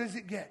as good as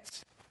it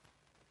gets.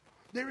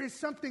 There is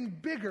something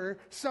bigger,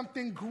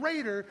 something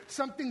greater,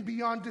 something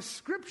beyond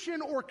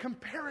description or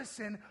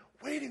comparison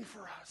waiting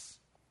for us.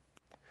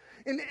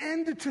 An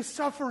end to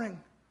suffering,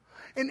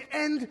 an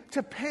end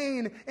to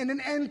pain, and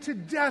an end to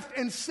death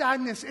and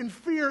sadness and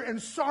fear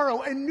and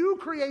sorrow, a new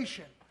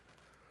creation.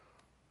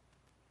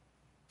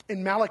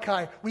 In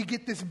Malachi, we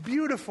get this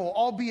beautiful,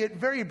 albeit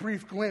very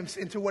brief glimpse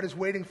into what is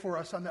waiting for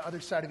us on the other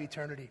side of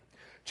eternity.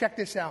 Check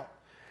this out.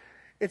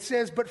 It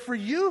says, "But for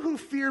you who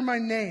fear my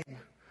name,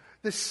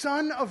 the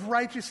Son of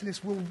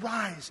Righteousness will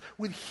rise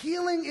with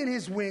healing in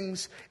his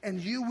wings, and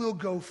you will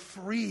go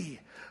free,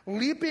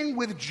 leaping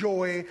with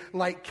joy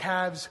like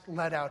calves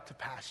led out to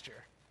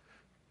pasture."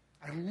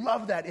 I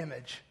love that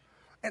image.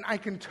 And I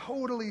can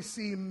totally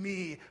see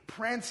me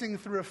prancing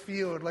through a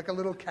field like a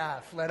little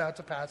calf led out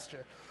to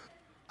pasture.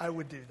 I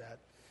would do that.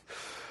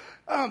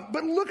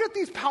 But look at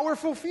these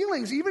powerful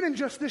feelings, even in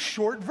just this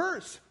short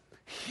verse.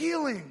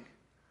 Healing,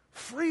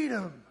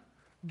 freedom,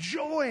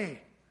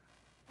 joy.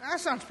 That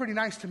sounds pretty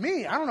nice to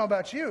me. I don't know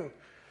about you.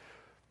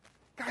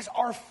 Guys,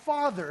 our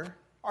Father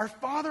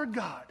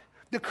God,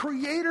 the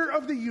creator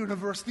of the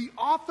universe, the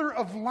author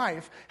of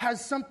life,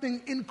 has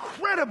something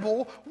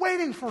incredible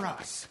waiting for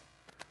us.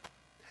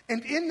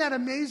 And in that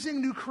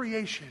amazing new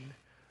creation,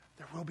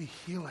 there will be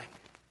healing,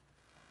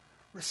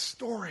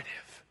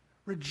 restorative,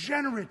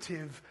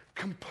 regenerative,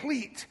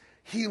 complete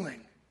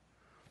healing.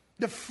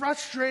 The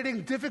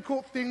frustrating,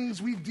 difficult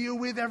things we deal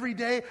with every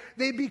day,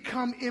 they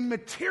become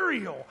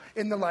immaterial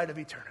in the light of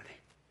eternity.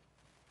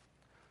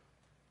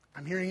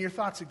 I'm hearing your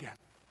thoughts again.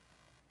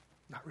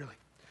 Not really.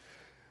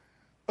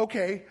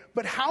 Okay,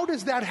 but how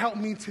does that help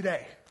me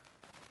today?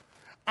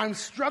 I'm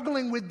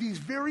struggling with these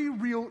very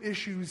real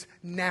issues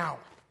now.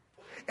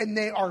 And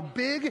they are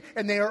big,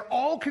 and they are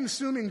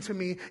all-consuming to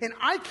me, and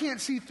I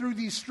can't see through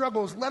these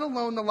struggles, let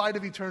alone the light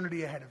of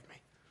eternity ahead of me.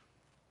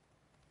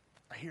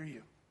 I hear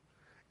you,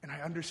 and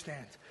I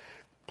understand.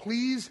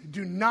 Please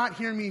do not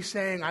hear me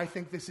saying, I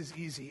think this is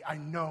easy. I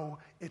know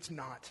it's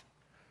not.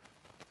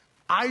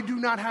 I do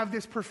not have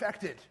this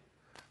perfected.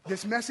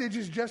 This message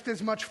is just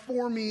as much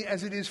for me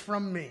as it is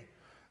from me.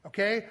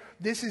 Okay?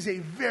 This is a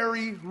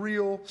very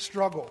real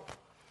struggle.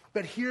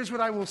 But here's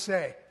what I will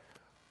say.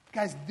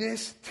 Guys,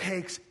 this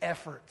takes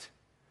effort.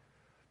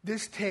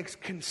 This takes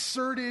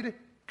concerted,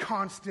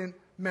 constant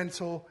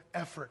mental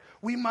effort.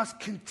 We must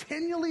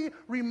continually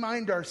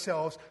remind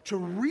ourselves to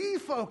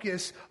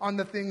refocus on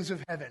the things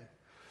of heaven,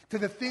 to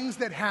the things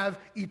that have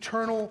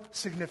eternal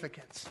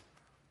significance.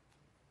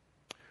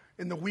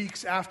 In the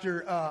weeks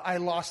after I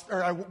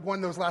won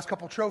those last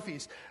couple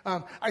trophies,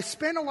 I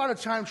spent a lot of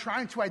time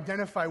trying to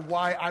identify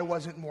why I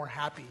wasn't more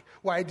happy,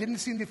 why I didn't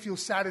seem to feel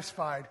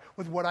satisfied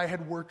with what I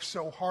had worked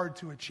so hard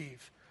to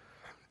achieve.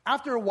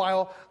 After a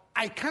while,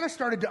 I kind of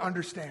started to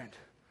understand.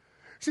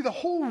 See, the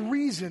whole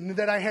reason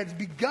that I had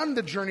begun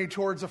the journey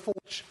towards a full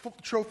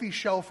trophy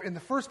shelf in the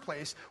first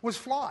place was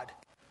flawed,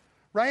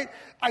 right?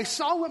 I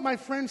saw what my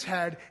friends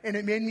had, and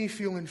it made me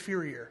feel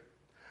inferior.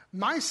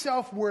 My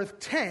self-worth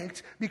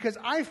tanked because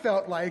I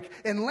felt like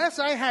unless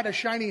I had a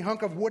shiny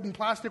hunk of wood and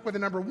plastic with a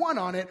number 1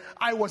 on it,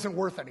 I wasn't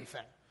worth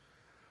anything.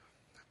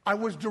 I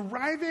was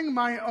deriving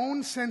my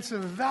own sense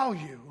of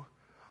value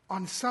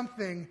on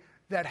something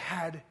that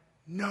had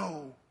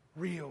no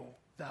real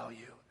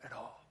value at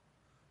all.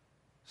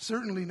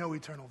 Certainly no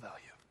eternal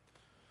value.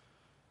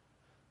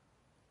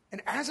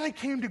 And as I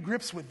came to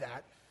grips with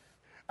that,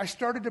 I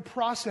started to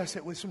process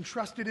it with some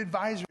trusted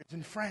advisors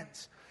and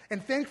friends.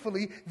 And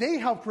thankfully, they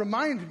helped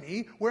remind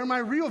me where my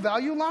real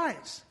value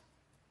lies.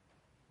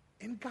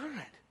 In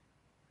God.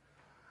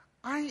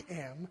 I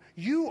am,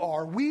 you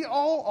are, we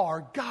all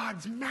are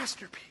God's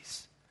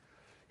masterpiece.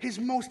 His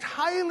most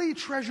highly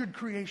treasured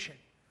creation.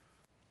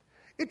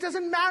 It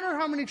doesn't matter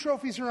how many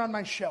trophies are on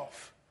my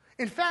shelf.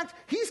 In fact,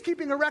 he's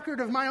keeping a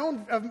record of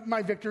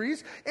my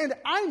victories, and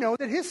I know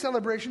that his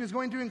celebration is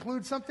going to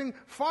include something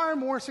far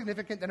more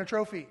significant than a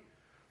trophy.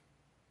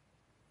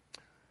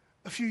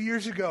 A few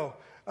years ago,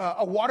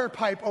 a water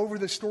pipe over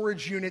the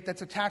storage unit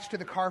that's attached to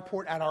the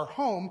carport at our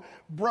home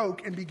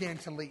broke and began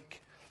to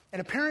leak.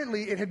 And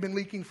apparently it had been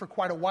leaking for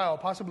quite a while,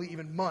 possibly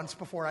even months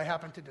before I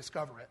happened to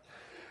discover it.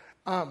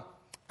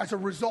 As a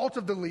result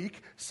of the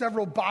leak,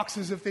 several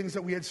boxes of things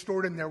that we had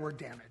stored in there were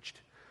damaged.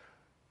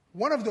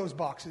 One of those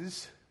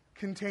boxes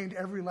contained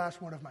every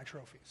last one of my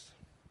trophies.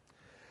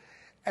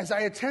 As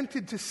I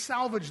attempted to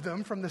salvage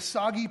them from the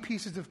soggy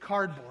pieces of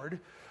cardboard,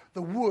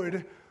 the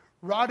wood,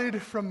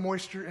 rotted from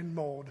moisture and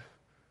mold,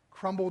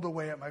 crumbled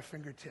away at my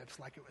fingertips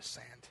like it was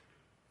sand.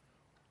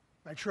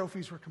 My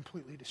trophies were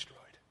completely destroyed.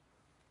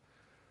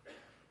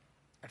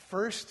 At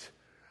first,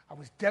 I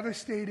was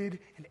devastated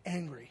and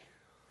angry.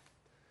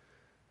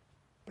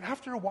 But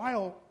after a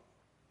while,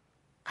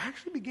 I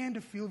actually began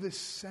to feel this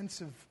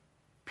sense of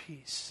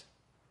peace.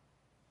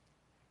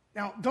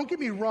 Now, don't get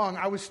me wrong,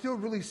 I was still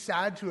really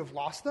sad to have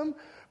lost them,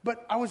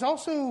 but I was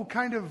also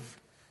kind of,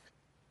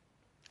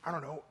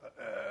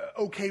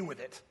 okay with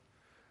it,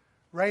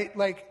 right?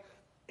 Like,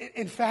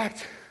 in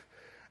fact,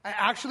 I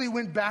actually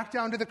went back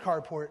down to the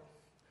carport.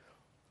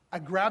 I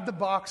grabbed the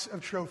box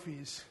of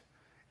trophies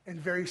and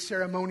very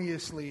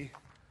ceremoniously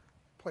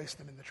placed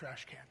them in the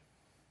trash can.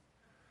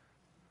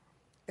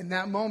 In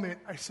that moment,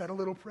 I said a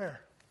little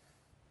prayer.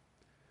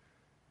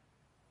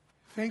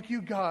 Thank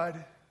you,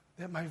 God,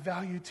 that my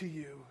value to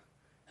you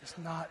is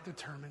not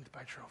determined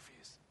by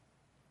trophies.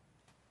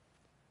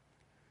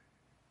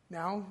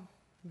 Now,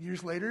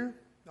 years later,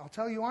 I'll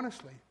tell you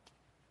honestly,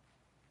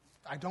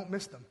 I don't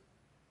miss them.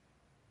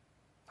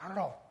 Not at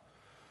all.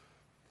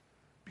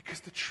 Because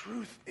the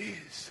truth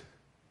is,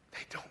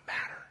 they don't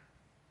matter.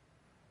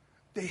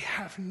 They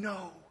have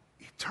no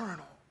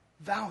eternal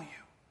value.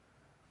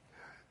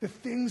 The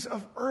things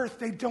of earth,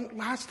 they don't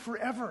last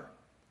forever.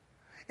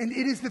 And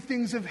it is the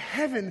things of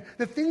heaven,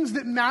 the things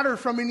that matter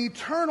from an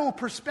eternal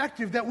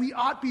perspective, that we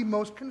ought be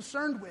most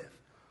concerned with.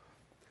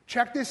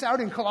 Check this out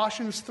in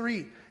Colossians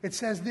 3. It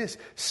says this: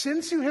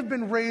 since you have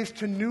been raised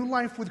to new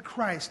life with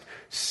Christ,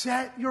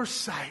 set your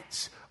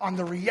sights on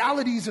the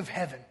realities of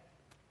heaven,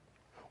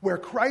 where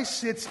Christ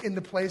sits in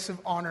the place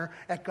of honor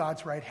at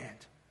God's right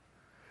hand.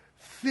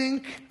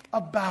 Think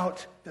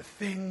about the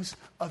things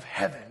of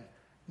heaven,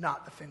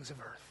 not the things of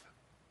earth.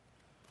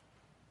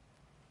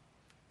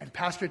 And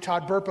Pastor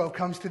Todd Burpo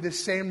comes to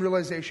this same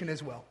realization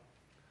as well.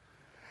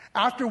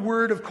 After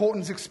word of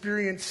Colton's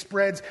experience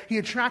spreads, he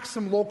attracts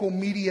some local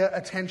media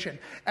attention,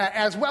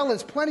 as well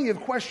as plenty of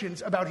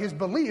questions about his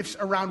beliefs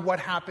around what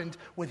happened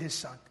with his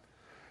son.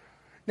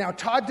 Now,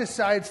 Todd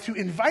decides to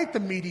invite the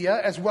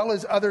media, as well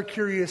as other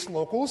curious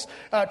locals,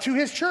 to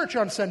his church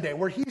on Sunday,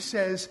 where he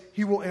says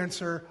he will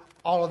answer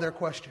all of their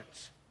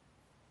questions.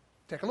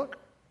 Take a look.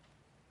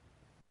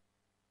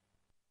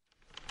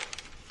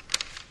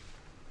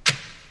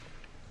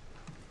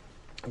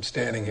 I'm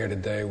standing here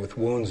today with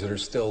wounds that are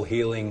still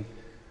healing,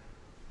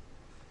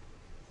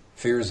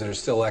 fears that are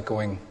still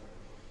echoing,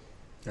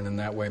 and in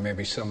that way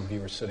maybe some of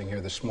you are sitting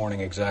here this morning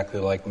exactly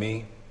like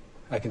me.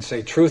 I can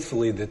say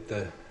truthfully that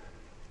the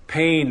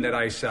pain that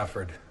I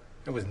suffered,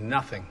 it was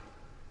nothing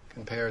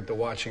compared to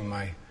watching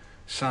my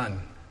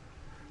son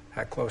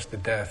that close to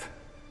death.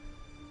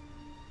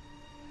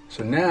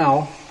 So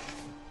now,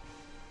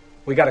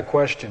 we got a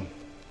question.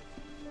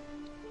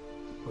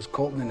 Was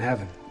Colton in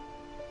heaven?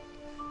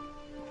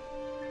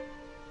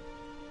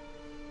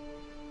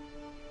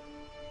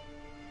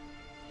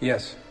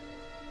 Yes.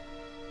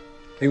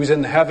 He was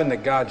in the heaven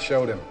that God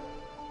showed him.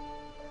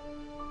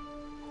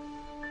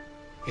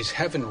 Is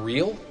heaven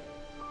real?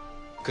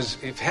 Because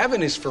if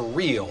heaven is for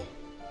real,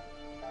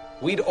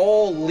 we'd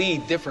all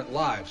lead different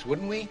lives,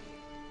 wouldn't we?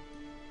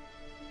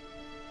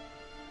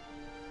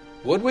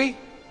 Would we?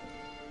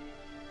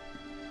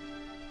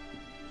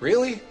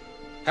 Really?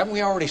 Haven't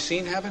we already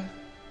seen heaven?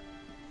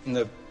 In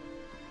the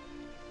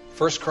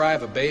first cry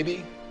of a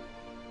baby,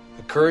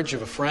 the courage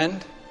of a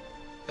friend,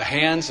 the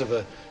hands of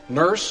a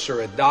nurse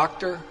or a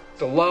doctor,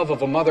 the love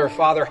of a mother or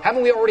father.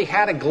 Haven't we already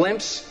had a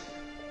glimpse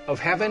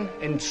of heaven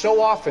and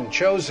so often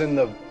chosen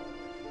the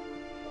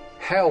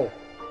hell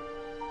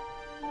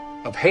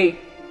of hate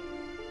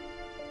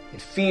and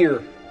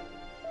fear?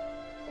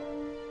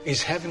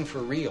 Is heaven for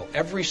real?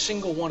 Every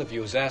single one of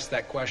you has asked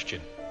that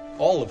question.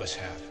 All of us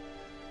have.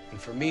 And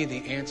for me,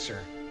 the answer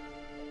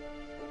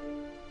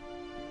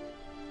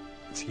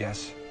is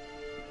yes.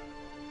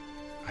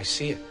 I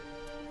see it,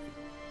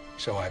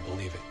 so I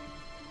believe it.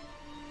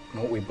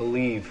 And what we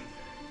believe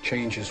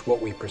changes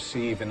what we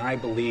perceive. And I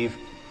believe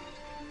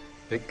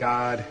that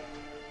God,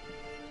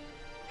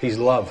 He's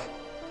love.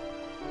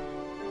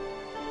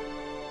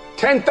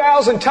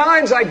 10,000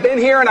 times I've been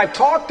here and I've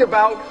talked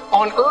about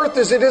on earth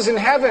as it is in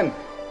heaven.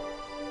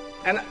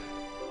 And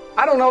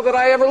I don't know that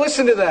I ever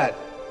listened to that.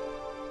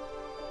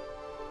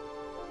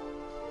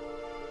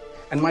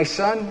 And my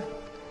son,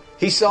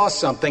 he saw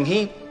something.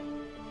 He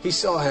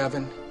saw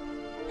heaven.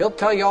 He'll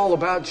tell you all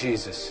about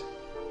Jesus.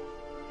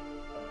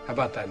 How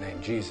about that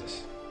name,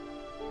 Jesus?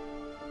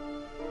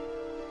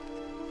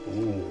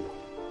 Ooh,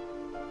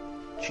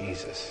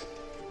 Jesus.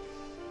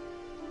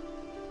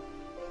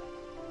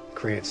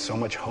 Creates so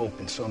much hope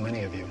in so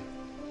many of you.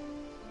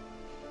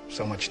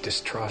 So much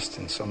distrust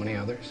in so many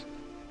others.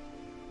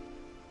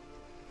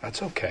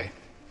 That's okay.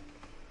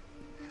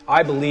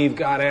 I believe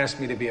God asked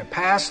me to be a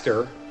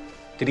pastor.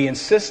 Did He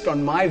insist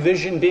on my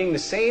vision being the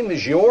same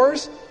as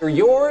yours or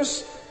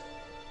yours?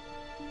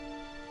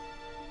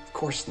 Of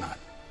course not.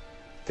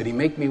 Did He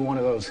make me one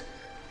of those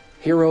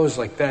heroes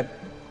like that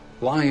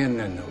lion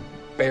and the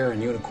bear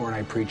and unicorn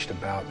I preached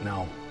about?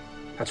 No.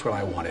 That's what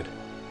I wanted.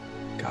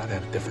 God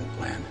had a different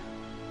plan.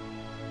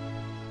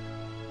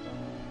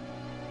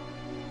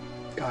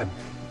 God,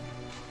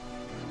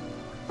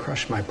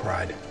 crush my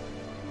pride.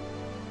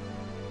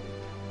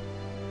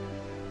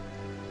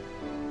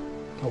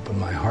 Open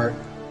my heart.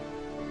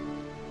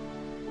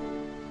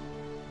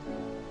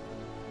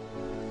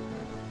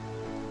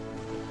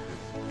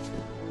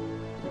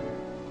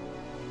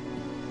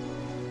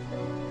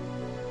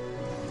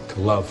 to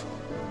love.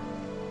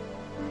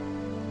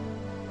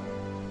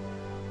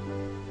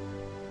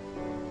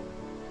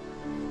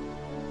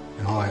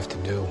 And all I have to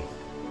do,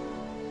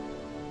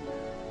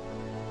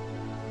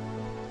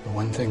 the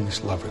one thing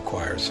this love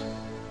requires,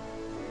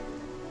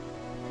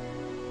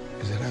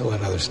 is that I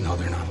let others know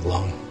they're not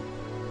alone.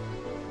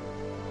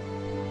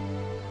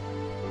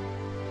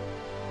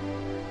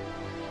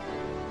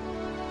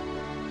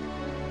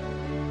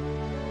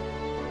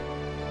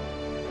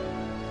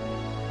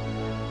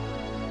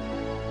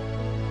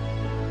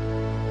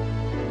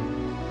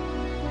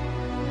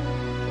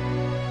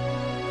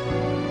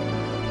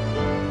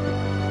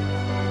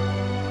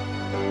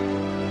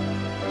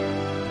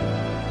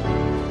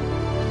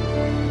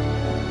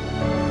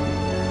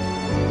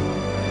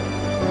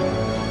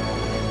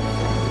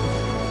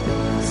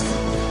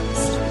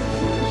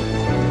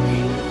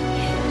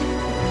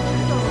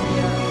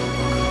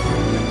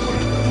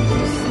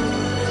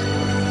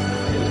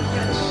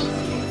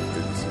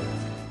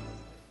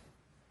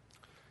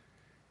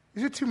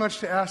 Is it too much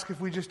to ask if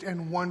we just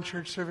end one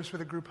church service with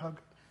a group hug?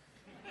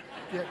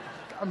 Yeah,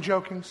 I'm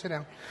joking. Sit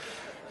down.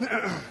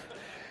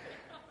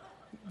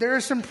 There are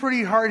some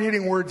pretty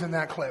hard-hitting words in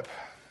that clip.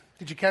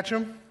 Did you catch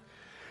them?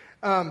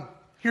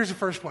 Here's the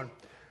first one.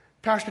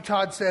 Pastor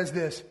Todd says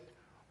this: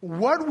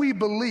 what we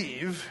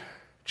believe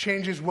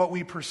changes what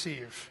we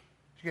perceive.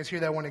 Did you guys hear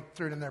that one? I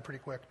threw it in there pretty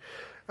quick.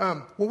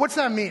 Well, what's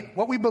that mean?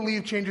 What we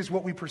believe changes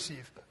what we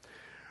perceive.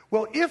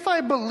 Well, if I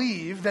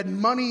believe that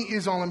money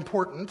is all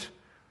important,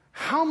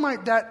 how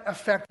might that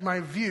affect my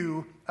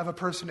view of a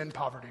person in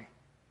poverty?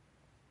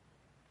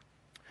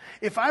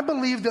 If I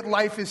believe that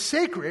life is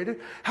sacred,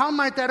 how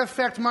might that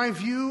affect my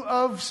view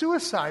of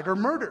suicide or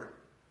murder?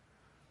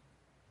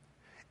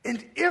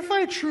 And if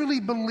I truly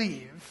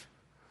believe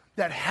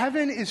that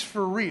heaven is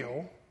for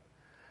real,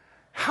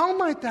 how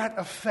might that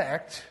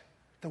affect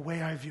the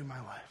way I view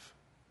my life?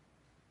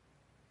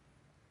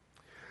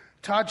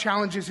 Todd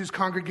challenges his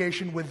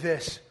congregation with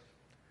this: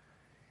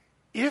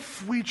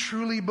 if we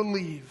truly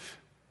believe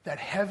that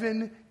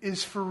heaven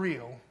is for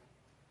real,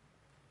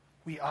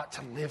 we ought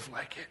to live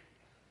like it.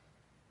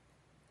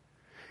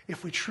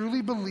 If we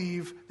truly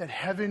believe that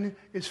heaven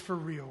is for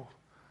real,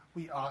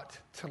 we ought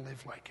to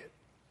live like it.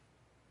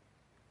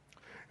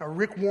 Now,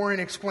 Rick Warren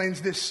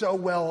explains this so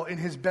well in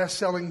his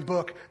best-selling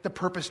book, The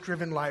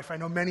Purpose-Driven Life. I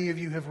know many of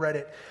you have read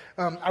it.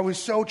 I was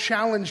so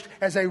challenged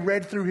as I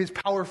read through his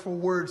powerful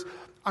words.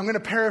 I'm going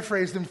to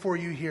paraphrase them for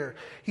you here.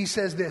 He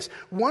says this: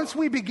 once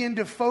we begin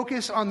to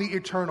focus on the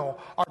eternal,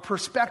 our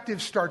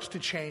perspective starts to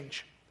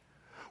change.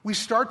 We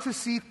start to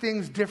see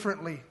things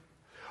differently.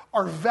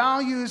 Our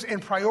values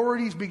and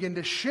priorities begin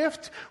to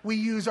shift. We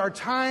use our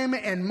time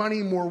and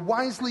money more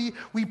wisely.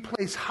 We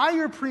place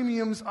higher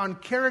premiums on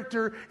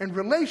character and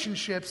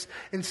relationships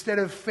instead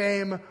of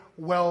fame,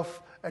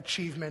 wealth,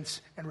 achievements,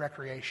 and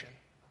recreation.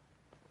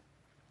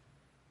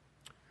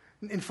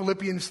 In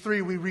Philippians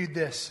 3, we read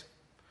this: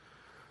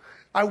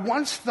 I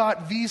once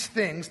thought these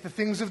things, the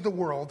things of the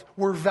world,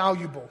 were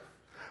valuable,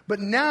 but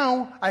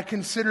now I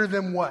consider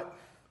them what?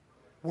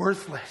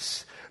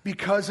 Worthless,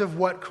 because of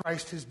what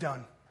Christ has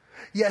done.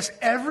 Yes,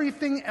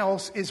 everything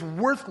else is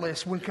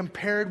worthless when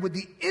compared with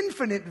the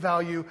infinite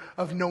value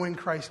of knowing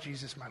Christ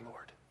Jesus, my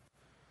Lord.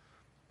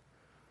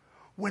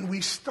 When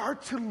we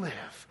start to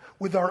live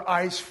with our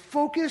eyes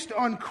focused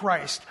on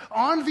Christ,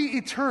 on the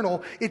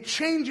eternal, it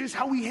changes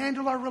how we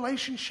handle our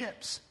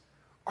relationships,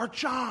 our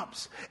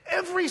jobs,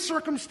 every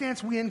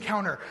circumstance we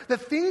encounter. The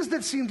things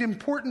that seemed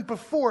important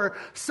before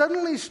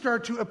suddenly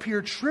start to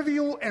appear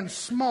trivial and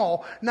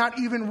small, not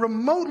even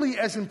remotely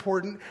as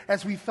important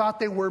as we thought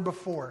they were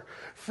before.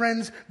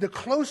 Friends, the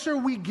closer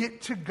we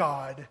get to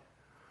God,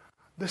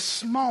 the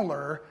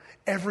smaller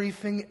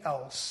everything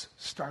else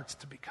starts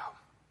to become.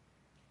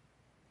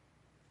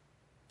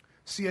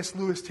 C.S.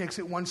 Lewis takes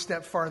it one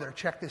step farther.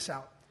 Check this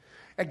out.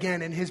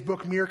 Again, in his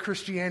book, Mere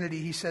Christianity,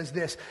 he says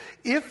this: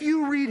 if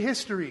you read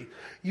history,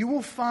 you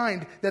will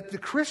find that the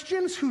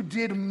Christians who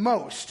did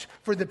most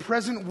for the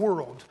present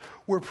world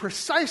were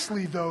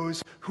precisely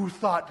those who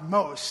thought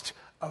most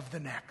of the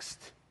next.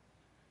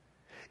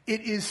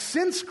 It is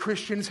since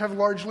Christians have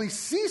largely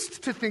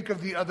ceased to think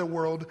of the other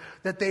world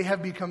that they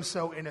have become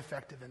so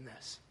ineffective in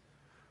this.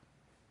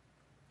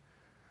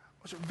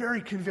 Those are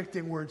very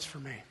convicting words for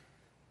me.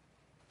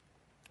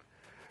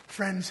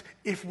 Friends,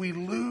 if we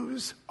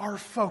lose our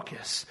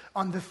focus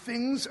on the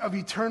things of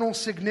eternal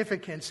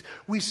significance,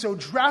 we so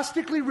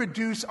drastically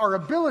reduce our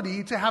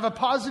ability to have a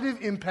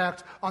positive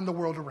impact on the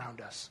world around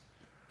us.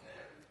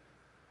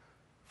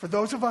 For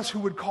those of us who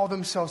would call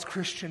themselves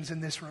Christians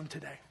in this room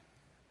today,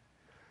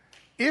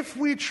 if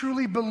we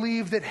truly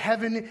believe that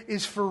heaven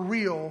is for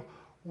real,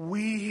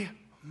 we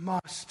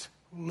must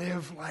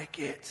live like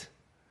it.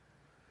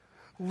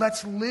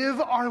 Let's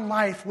live our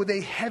life with a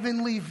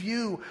heavenly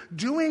view,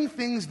 doing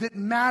things that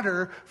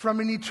matter from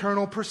an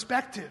eternal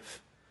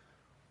perspective.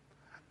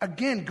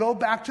 Again, go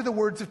back to the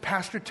words of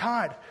Pastor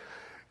Todd.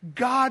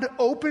 God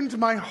opened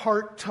my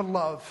heart to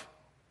love.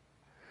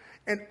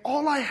 And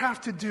all I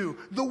have to do,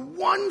 the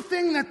one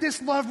thing that this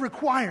love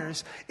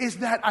requires, is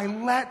that I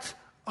let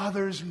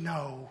others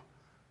know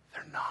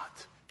they're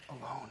not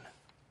alone.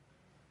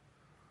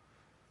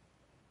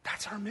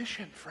 That's our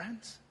mission,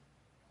 friends.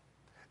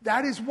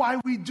 That is why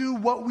we do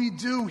what we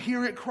do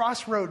here at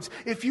Crossroads.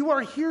 If you are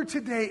here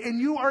today and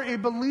you are a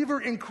believer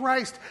in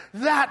Christ,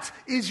 that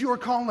is your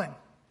calling.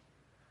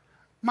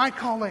 My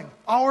calling,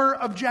 our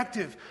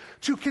objective,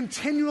 to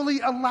continually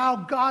allow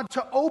God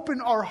to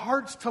open our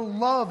hearts to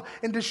love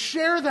and to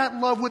share that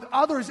love with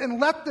others and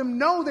let them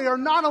know they are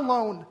not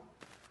alone.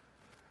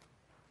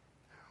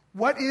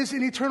 What is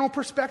an eternal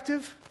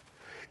perspective?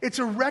 It's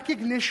a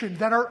recognition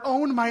that our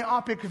own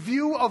myopic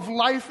view of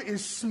life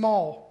is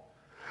small.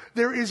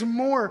 There is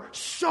more,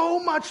 so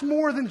much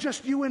more than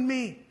just you and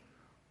me.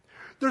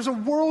 There's a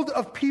world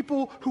of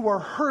people who are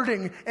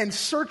hurting and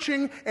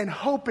searching and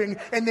hoping,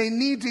 and they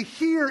need to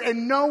hear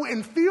and know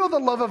and feel the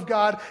love of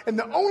God, and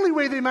the only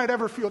way they might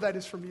ever feel that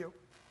is from you.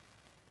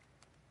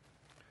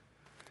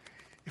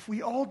 If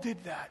we all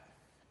did that,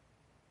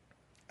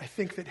 I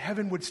think that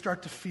heaven would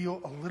start to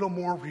feel a little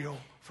more real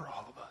for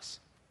all of us.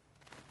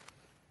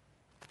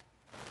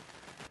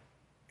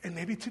 And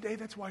maybe today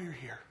that's why you're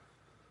here.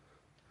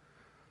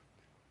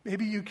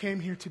 Maybe you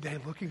came here today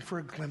looking for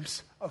a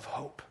glimpse of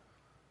hope.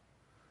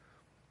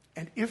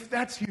 And if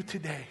that's you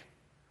today,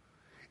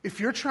 if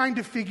you're trying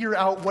to figure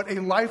out what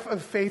a life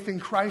of faith in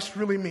Christ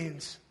really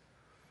means,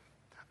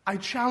 I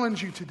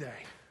challenge you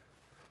today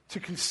to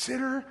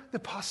consider the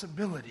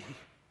possibility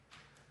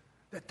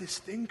that this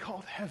thing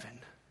called heaven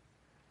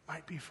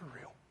might be for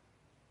real.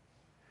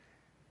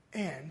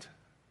 And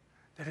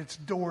that its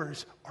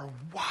doors are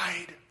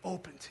wide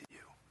open to you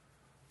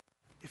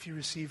if you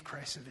receive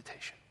Christ's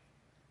invitation.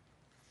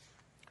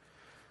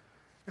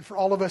 And for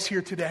all of us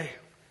here today,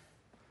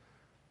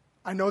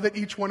 I know that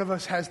each one of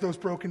us has those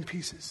broken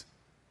pieces,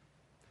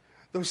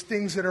 those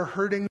things that are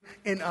hurting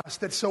in us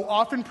that so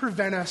often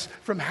prevent us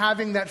from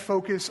having that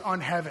focus on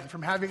heaven,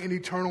 from having an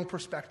eternal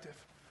perspective.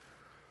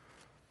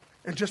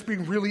 And just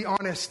being really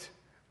honest,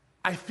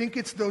 I think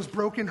it's those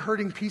broken,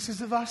 hurting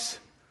pieces of us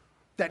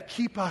that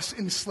keep us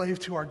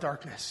enslaved to our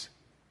darkness.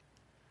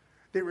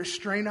 They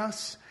restrain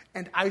us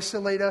and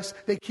isolate us.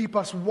 They keep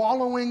us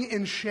wallowing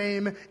in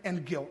shame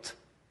and guilt.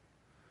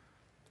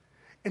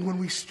 And when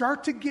we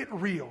start to get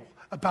real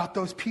about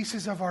those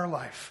pieces of our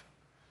life,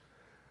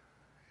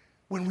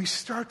 when we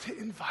start to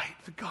invite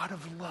the God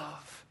of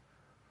love,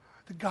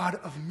 the God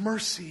of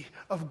mercy,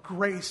 of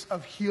grace,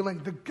 of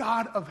healing, the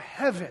God of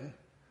heaven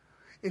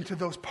into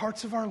those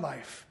parts of our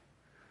life,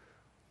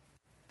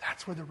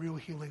 that's where the real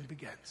healing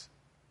begins.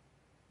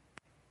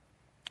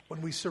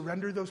 When we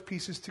surrender those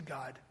pieces to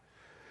God,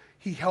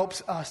 He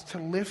helps us to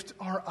lift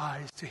our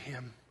eyes to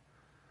Him,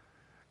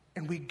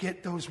 and we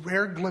get those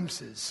rare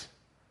glimpses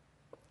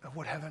of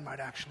what heaven might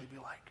actually be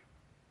like.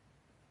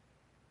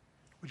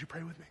 Would you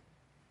pray with me?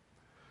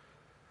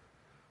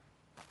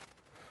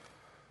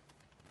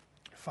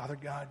 Father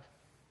God,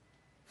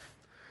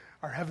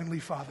 our Heavenly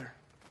Father,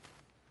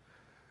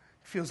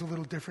 it feels a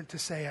little different to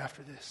say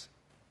after this.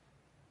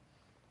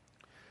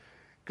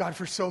 God,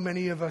 for so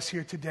many of us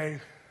here today,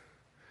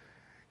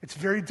 it's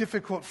very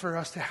difficult for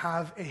us to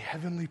have a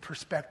heavenly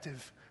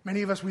perspective.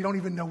 Many of us, we don't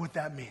even know what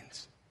that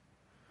means.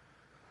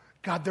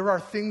 God, there are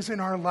things in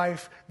our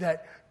life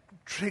that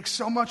take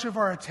so much of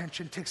our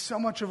attention, take so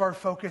much of our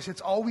focus.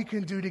 It's all we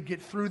can do to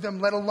get through them,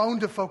 let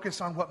alone to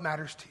focus on what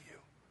matters to you.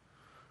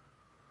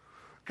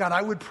 God,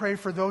 I would pray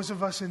for those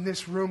of us in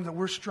this room that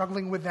we're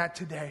struggling with that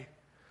today.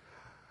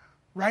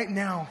 Right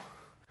now,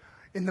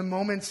 in the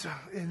moments,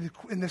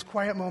 in this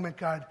quiet moment,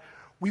 God,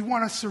 we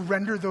want to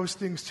surrender those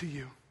things to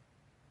you.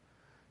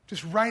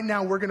 Just right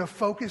now, we're going to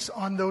focus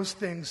on those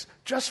things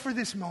just for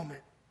this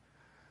moment.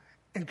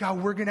 And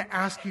God, we're going to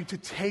ask you to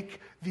take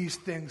these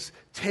things,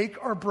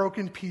 take our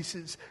broken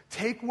pieces,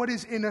 take what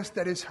is in us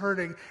that is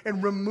hurting,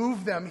 and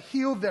remove them,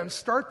 heal them,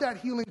 start that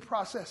healing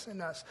process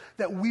in us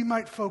that we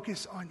might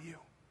focus on you.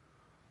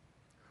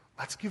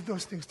 Let's give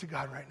those things to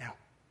God right now.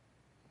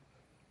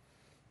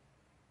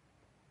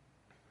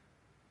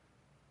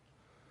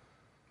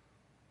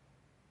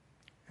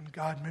 And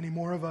God, many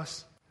more of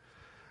us,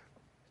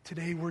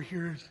 today we're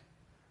here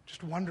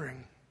just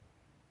wondering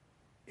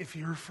if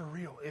you're for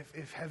real,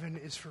 if heaven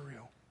is for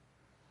real.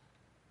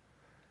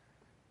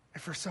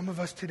 And for some of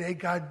us today,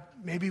 God,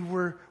 maybe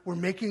we're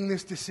making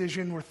this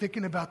decision, we're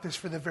thinking about this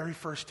for the very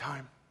first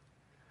time.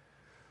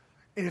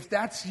 And if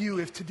that's you,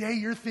 if today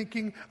you're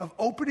thinking of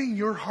opening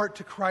your heart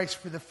to Christ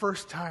for the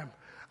first time,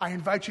 I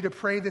invite you to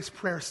pray this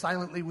prayer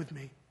silently with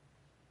me.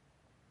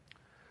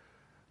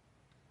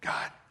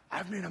 God,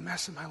 I've made a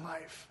mess of my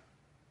life.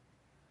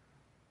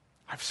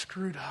 I've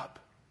screwed up.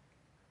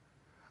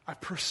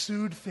 I've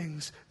pursued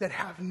things that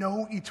have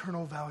no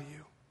eternal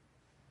value.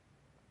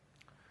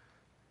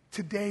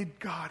 Today,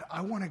 God,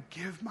 I want to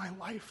give my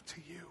life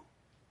to you.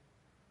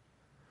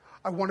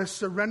 I want to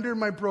surrender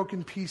my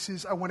broken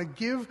pieces. I want to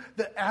give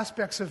the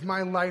aspects of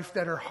my life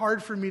that are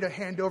hard for me to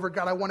hand over.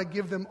 God, I want to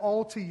give them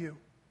all to you.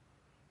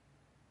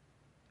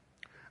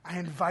 I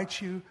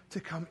invite you to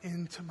come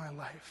into my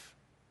life.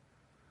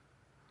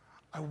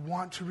 I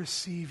want to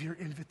receive your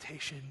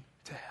invitation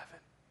to heaven.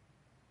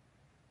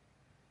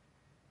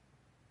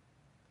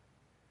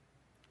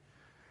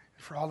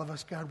 For all of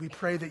us, God, we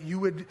pray that you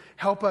would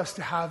help us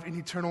to have an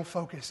eternal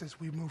focus as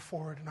we move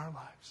forward in our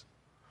lives.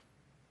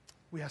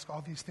 We ask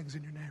all these things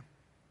in your name.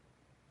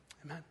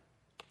 Amen.